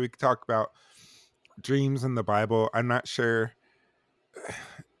 and so we could talk about dreams in the Bible. I'm not sure.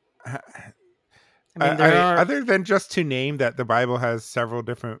 I mean, there I are other than just to name that the Bible has several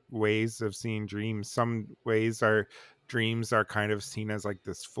different ways of seeing dreams. Some ways are dreams are kind of seen as like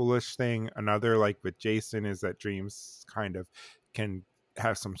this foolish thing. Another, like with Jason, is that dreams kind of can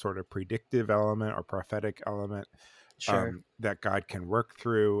have some sort of predictive element or prophetic element sure. that God can work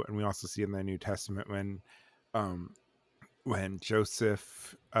through. And we also see in the New Testament um, when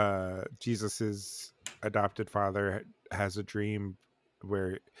Joseph, Jesus's adopted father, has a dream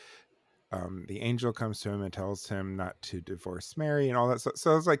where the angel comes to him and tells him not to divorce Mary and all that stuff.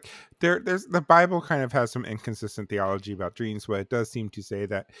 So it's like there's the Bible kind of has some inconsistent theology about dreams, but it does seem to say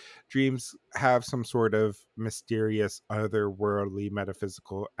that dreams have some sort of mysterious, otherworldly,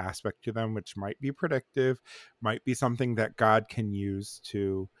 metaphysical aspect to them, which might be predictive, might be something that God can use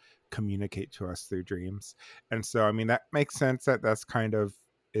to communicate to us through dreams. And so, I mean, that makes sense that that's kind of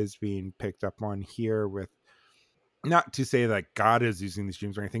is being picked up on here with, not to say that God is using these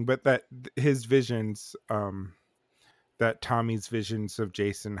dreams or anything, but that his visions, that Tommy's visions of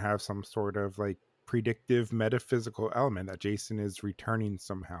Jason have some sort of like predictive metaphysical element that Jason is returning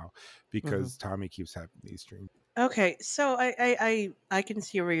somehow hmm because Tommy keeps having these dreams. Okay, so I can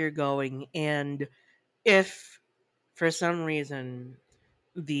see where you're going, and if for some reason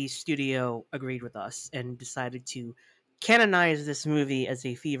the studio agreed with us and decided to canonize this movie as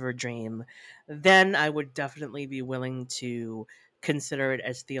a fever dream, then I would definitely be willing to consider it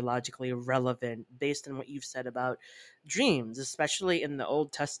as theologically relevant based on what you've said about dreams, especially in the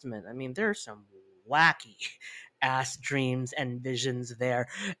Old Testament. I mean, there are some wacky ass dreams and visions there.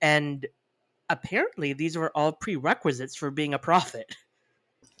 And apparently, these were all prerequisites for being a prophet.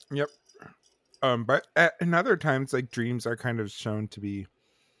 Yep. But in other times, like dreams are kind of shown to be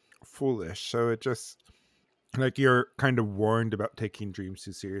foolish. So it just like you're kind of warned about taking dreams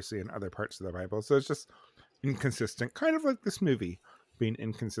too seriously in other parts of the Bible. So it's just inconsistent, kind of like this movie being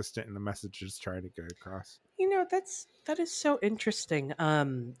inconsistent in the message it's trying to get across. That is so interesting.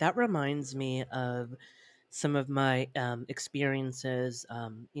 That reminds me of some of my experiences.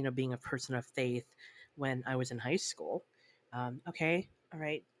 Being a person of faith when I was in high school. Okay, all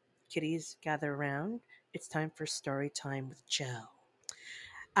right, kiddies, gather around. It's time for story time with Joe.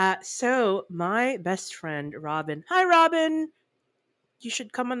 So my best friend Robin. Hi, Robin. You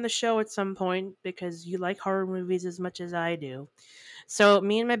should come on the show at some point because you like horror movies as much as I do. So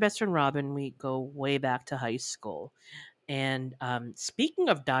me and my best friend Robin, we go way back to high school. And speaking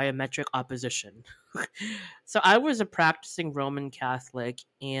of diametric opposition, so I was a practicing Roman Catholic,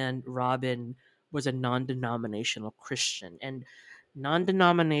 and Robin was a non denominational Christian. And non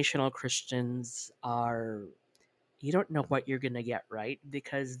denominational Christians are, you don't know what you're going to get, right?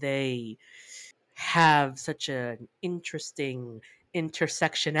 Because they have such an interesting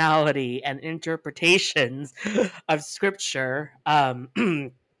intersectionality and interpretations of scripture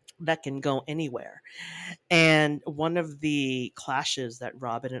that can go anywhere. And one of the clashes that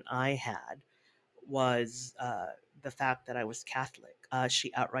Robin and I had was the fact that I was Catholic.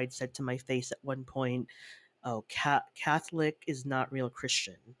 She outright said to my face at one point, "Oh, Catholic is not real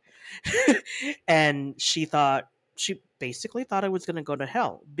Christian," and she basically thought I was going to go to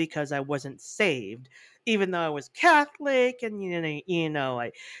hell because I wasn't saved, even though I was Catholic, and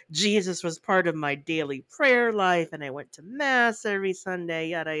Jesus was part of my daily prayer life, and I went to mass every Sunday,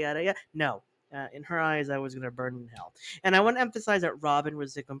 yada yada yada. No. In her eyes, I was going to burn in hell. And I want to emphasize that Robin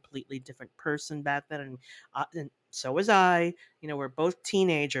was a completely different person back then, and so was I. We're both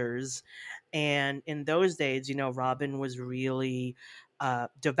teenagers, and in those days, Robin was really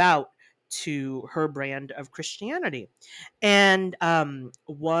devout to her brand of Christianity. And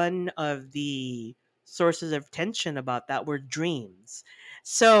one of the sources of tension about that were dreams.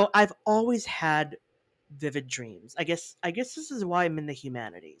 So I've always had vivid dreams. I guess this is why I'm in the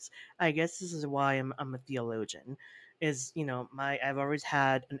humanities. I guess this is why I'm a theologian. Is my I've always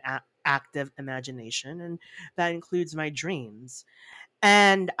had an active imagination, and that includes my dreams.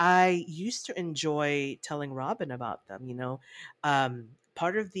 And I used to enjoy telling Robin about them.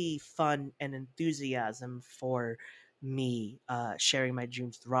 Part of the fun and enthusiasm for me sharing my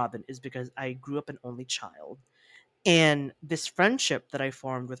dreams with Robin is because I grew up an only child. And this friendship that I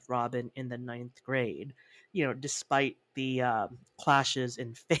formed with Robin in the ninth grade, despite the clashes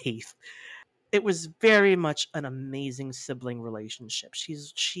in faith, it was very much an amazing sibling relationship.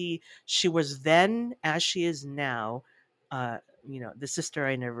 She was then, as she is now, the sister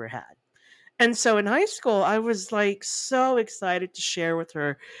I never had. And so in high school, I was like so excited to share with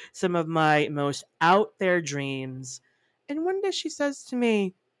her some of my most out there dreams. And one day she says to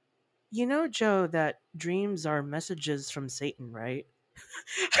me, Joe, that dreams are messages from Satan, right?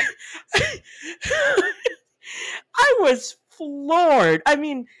 I was floored. I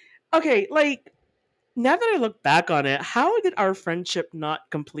mean, okay, like now that I look back on it, how did our friendship not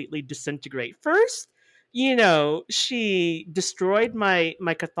completely disintegrate? First, she destroyed my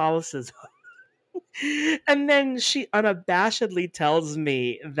Catholicism. And then she unabashedly tells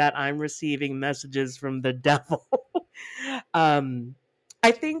me that I'm receiving messages from the devil. um,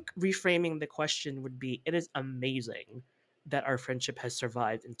 I think reframing the question would be, it is amazing that our friendship has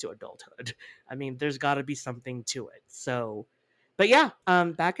survived into adulthood. I mean, there's got to be something to it. So, but yeah,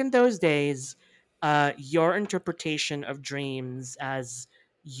 back in those days, your interpretation of dreams as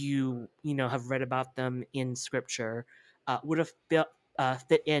have read about them in scripture would have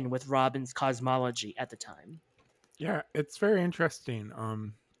fit in with Robin's cosmology at the time. Yeah, it's very interesting.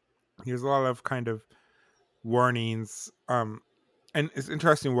 There's a lot of kind of warnings. And it's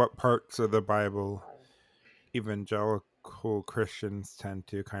interesting what parts of the Bible evangelical Christians tend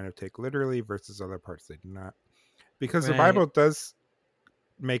to kind of take literally versus other parts they do not. Because the Right. Bible does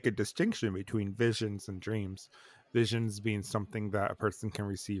make a distinction between visions and dreams. Visions being something that a person can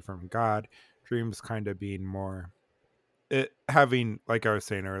receive from God, dreams kind of being more it having, like I was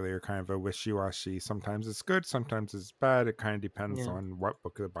saying earlier, kind of a wishy-washy. Sometimes it's good, sometimes it's bad. It kind of depends Yeah. on what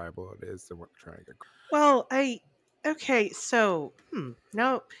book of the Bible it is and what they're trying to get. Well, okay, so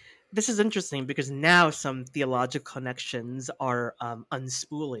now this is interesting because now some theological connections are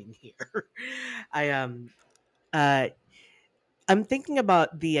unspooling here. I uh, I'm thinking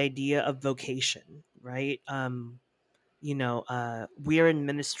about the idea of vocation, right? We're in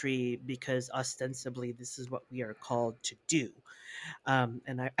ministry because ostensibly this is what we are called to do.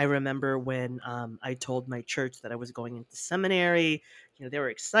 And I remember when I told my church that I was going into seminary, they were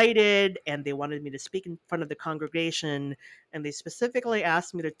excited and they wanted me to speak in front of the congregation. And they specifically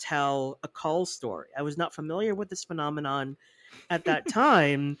asked me to tell a call story. I was not familiar with this phenomenon at that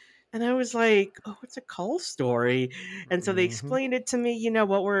time. And I was like, "Oh, it's a call story." And so they Hmm. explained it to me.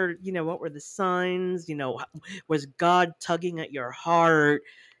 What were the signs? Was God tugging at your heart?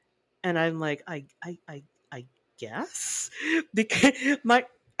 And I'm like, I guess because my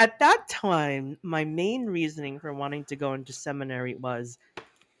at that time, my main reasoning for wanting to go into seminary was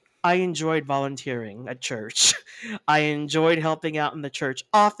I enjoyed volunteering at church. I enjoyed helping out in the church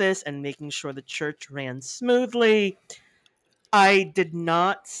office and making sure the church ran smoothly. I did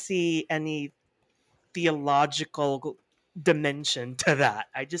not see any theological dimension to that.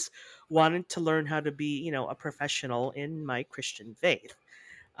 I just wanted to learn how to be, a professional in my Christian faith.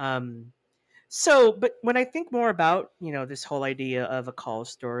 Um, but when I think more about, this whole idea of a call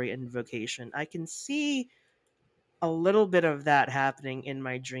story and vocation, I can see a little bit of that happening in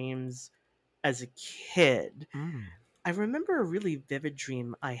my dreams as a kid. Mm. I remember a really vivid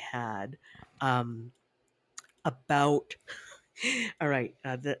dream I had about. All right,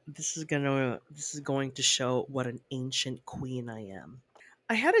 this is going to show what an ancient queen I am.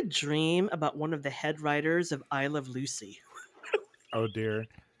 I had a dream about one of the head writers of I Love Lucy. Oh dear.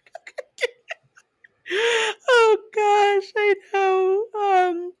 Oh gosh, I know.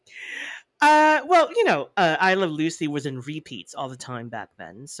 Well, I Love Lucy was in repeats all the time back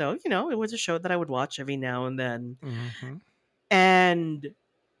then. So, it was a show that I would watch every now and then. Hmm. And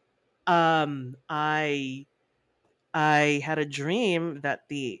I had a dream that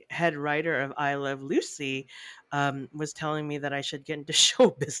the head writer of I Love Lucy was telling me that I should get into show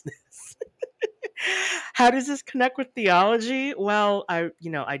business. How does this connect with theology? Well, I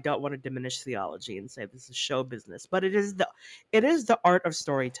don't want to diminish theology and say this is show business, but it is the art of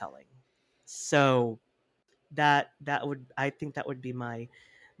storytelling. So I think that would be my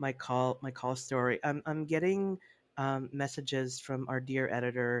call story. I'm getting messages from our dear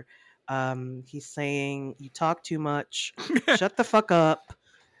editor. He's saying you talk too much. Shut the fuck up.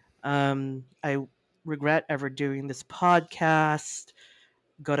 I regret ever doing this podcast.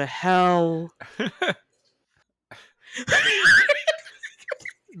 Go to hell.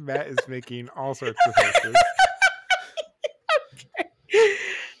 Matt is making all sorts of faces.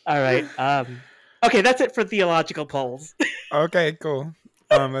 All right. Okay, that's it for theological polls. Okay, cool.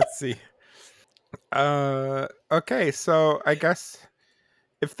 Let's see. Okay, so I guess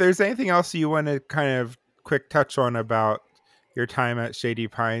if there's anything else you want to kind of quick touch on about your time at Shady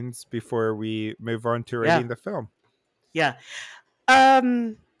Pines before we move on to Yeah, rating the film. yeah.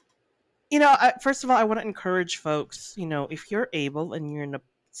 Um, first of all, I want to encourage folks. If you're able and you're in a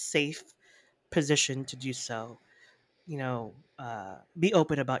safe position to do so, be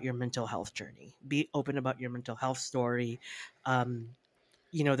open about your mental health journey. Be open about your mental health story. Um,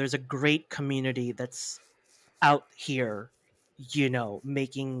 there's a great community that's out here,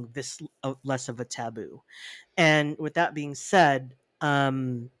 making this less of a taboo. And with that being said,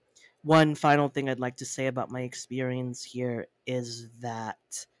 one final thing I'd like to say about my experience here is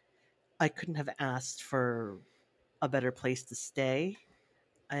that I couldn't have asked for a better place to stay,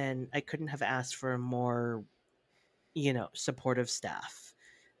 and I couldn't have asked for a more, supportive staff.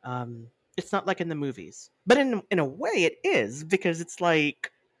 It's not like in the movies, but in a way it is because it's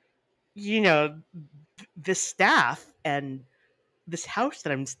like, you know, this staff and this house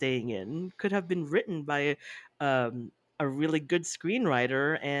that I'm staying in could have been written by a really good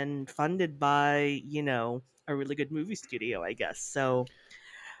screenwriter and funded by, a really good movie studio, I guess. So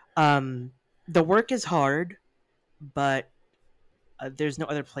um, the work is hard, but there's no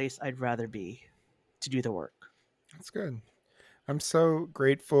other place I'd rather be to do the work. That's good. I'm so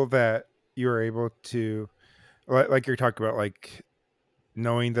grateful that you were able to, like you're talking about, like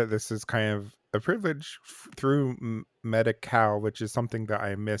knowing that this is kind of a privilege through Medi-Cal, which is something that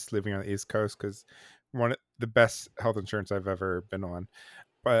I miss living on the East Coast because one of the best health insurance I've ever been on.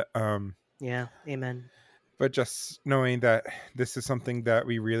 But Yeah, amen. but just knowing that this is something that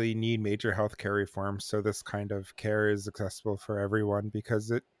we really need major healthcare reforms so this kind of care is accessible for everyone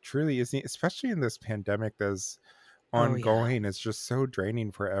because it truly is, especially in this pandemic that's Oh yeah, ongoing. It's just so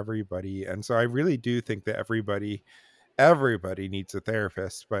draining for everybody. And so I really do think that everybody needs a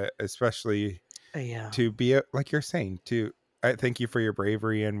therapist, but especially yeah, to be like you're saying, to I thank you for your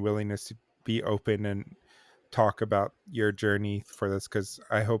bravery and willingness to be open and talk about your journey for this, because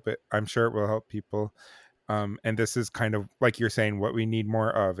I'm sure it will help people. And this is kind of like you're saying, what we need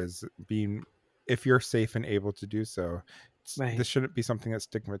more of is being, if you're safe and able to do so, Right. this shouldn't be something that's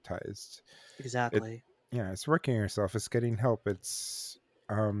stigmatized. It Exactly. Yeah, it's working on yourself, it's getting help. It's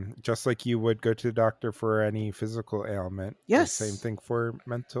just like you would go to the doctor for any physical ailment, the same Yes. thing for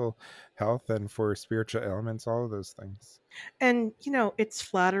mental health and for spiritual ailments, all of those things. And it's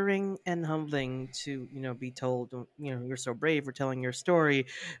flattering and humbling to be told, you're so brave for telling your story.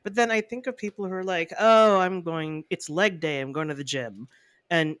 But then I think of people who are like, oh, it's leg day, I'm going to the gym,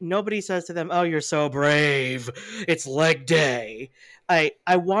 and nobody says to them, oh, you're so brave, it's leg day. I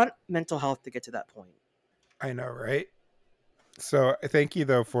want mental health to get to that point. I know, right? So thank you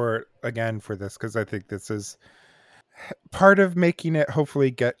though for again for this, because I think this is part of making it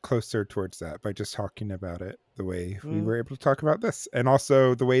hopefully get closer towards that by just talking about it the way we Mm, were able to talk about this, and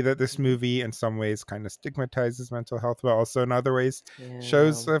also the way that this mhm. movie in some ways kind of stigmatizes mental health, but also in other ways Yeah.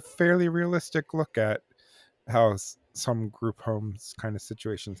 shows a fairly realistic look at how some group homes kind of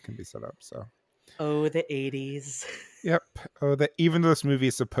situations can be set up. So Oh, the 80s. yep. Oh, that even though this movie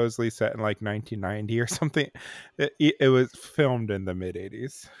is supposedly set in like 1990 or something, it was filmed in the mid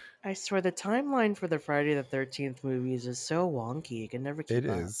 80s. I swear the timeline for the Friday the 13th movies is so wonky, you can never It keep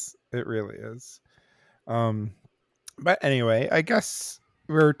up. is, it really is. um But anyway, I guess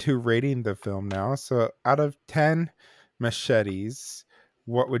we're to rating the film now. So out of 10 machetes,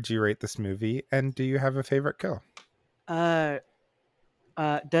 what would you rate this movie? And do you have a favorite kill? uh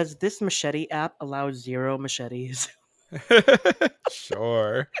does this machete app allow zero machetes?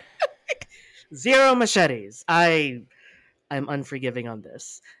 Sure. Zero machetes. I'm unforgiving on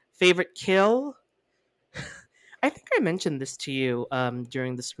this. Favorite kill? I think I mentioned this to you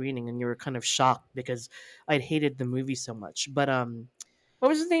during the screening, and you were kind of shocked because I'd hated the movie so much. But what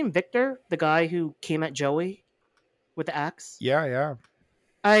was his name? Victor, the guy who came at Joey with the axe. Yeah, yeah.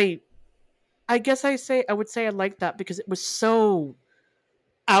 I I guess I would say I liked that because it was so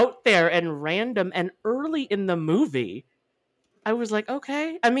out there and random and early in the movie. I was like,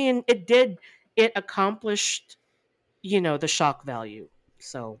 okay. I mean, it accomplished the shock value.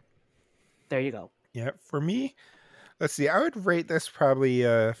 So there you go. Yeah, for me, let's see. I would rate this probably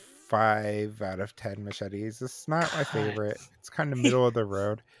a 5 out of 10 machetes. It's not my God, favorite. It's kind of middle of the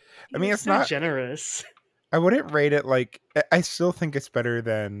road. I you're mean, it's so not, generous. I wouldn't rate it like, I still think it's better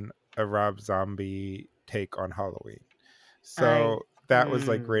than a Rob Zombie take on Halloween. I So that was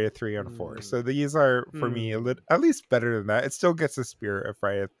like mm, rated 3 and 4. So mm, these are for me mm. at least better than that. It still gets the spirit of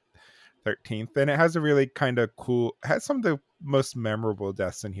Friday the 13th, and it has a really kind of cool, has some of the most memorable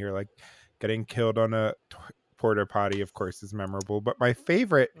deaths in here, like getting killed on a porta potty, of course, is memorable. But my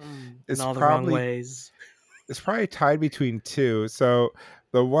favorite In is all the wrong probably ways. tied between two. So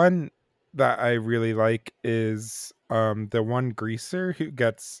the one that I really like is the one greaser who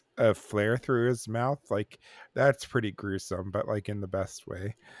gets a flare through his mouth. Like that's pretty gruesome, but like in the best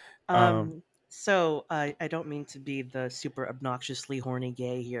way. Um So I don't mean to be the super obnoxiously horny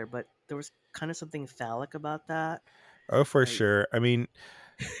gay here, but there was kind of something phallic about that. oh for Like, sure. I mean,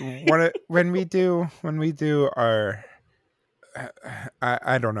 when we do our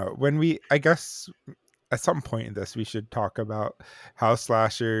I don't know. When we I guess at some point in this we should talk about how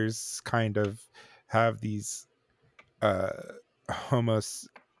slashers kind of have these uh homos,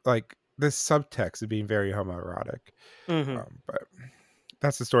 like this subtext of being very homoerotic. hmm But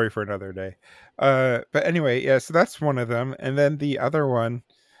that's a story for another day. But anyway, yeah, so that's one of them. And then the other one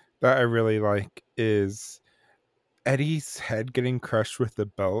that I really like is Eddie's head getting crushed with the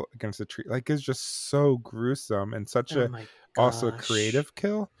belt against a tree. Like it's just so gruesome and such oh a my also gosh, creative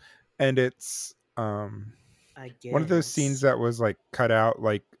kill. And it's I one of those scenes guess. that was like cut out,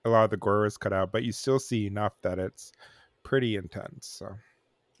 like a lot of the gore was cut out, but you still see enough that it's pretty intense. So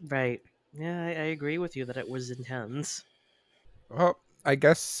Right. Yeah, I agree with you that it was intense. well, I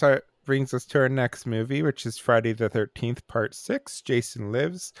guess that brings us to our next movie, which is Friday the 13th, Part 6, Jason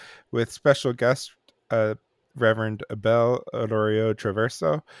Lives, with special guest Reverend Abel Olorio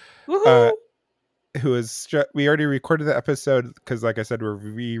Traverso, uh, Woohoo! who is, we already recorded the episode because, like I said, we're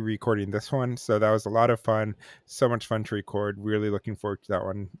re recording this one. So that was a lot of fun. So much fun to record. Really looking forward to that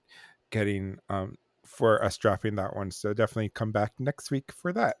one getting, for us dropping that one. So definitely come back next week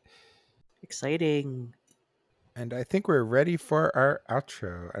for that. Exciting. And I think we're ready for our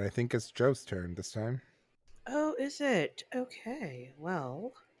outro. And I think it's Joe's turn this time. Oh, is it? Okay.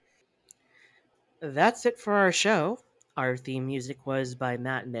 Well, that's it for our show. Our theme music was by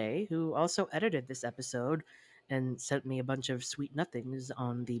Matinee, who also edited this episode and sent me a bunch of sweet nothings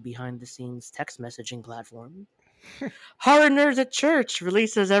on the behind the scenes text messaging platform. Horror Nerds at Church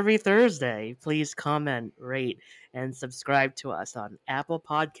releases every Thursday. Please comment, rate, and subscribe to us on Apple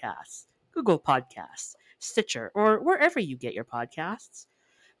Podcasts, Google Podcasts, Stitcher, or wherever you get your podcasts.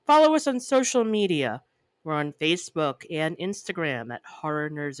 Follow us on social media. We're on Facebook and Instagram at Horror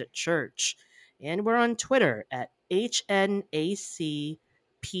Nerds at Church. And we're on Twitter at HNACPOD.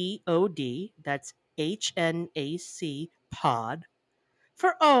 That's HNAC Pod.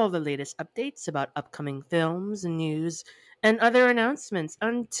 For all the latest updates about upcoming films, news, and other announcements.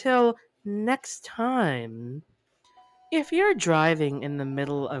 Until next time, if you're driving in the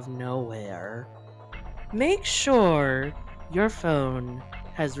middle of nowhere, make sure your phone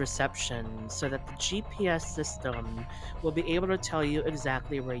has reception so that the GPS system will be able to tell you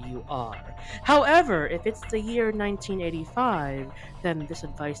exactly where you are. However, if it's the year 1985, then this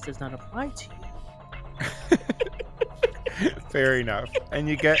advice does not apply to you. Fair enough. And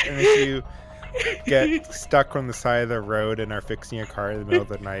if you get stuck on the side of the road and are fixing a car in the middle of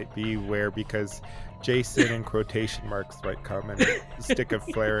the night, beware, because Jason in quotation marks might come and stick a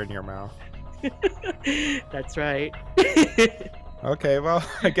flare in your mouth. That's right. Okay, well,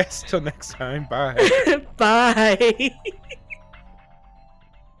 I guess till next time. Bye. Bye.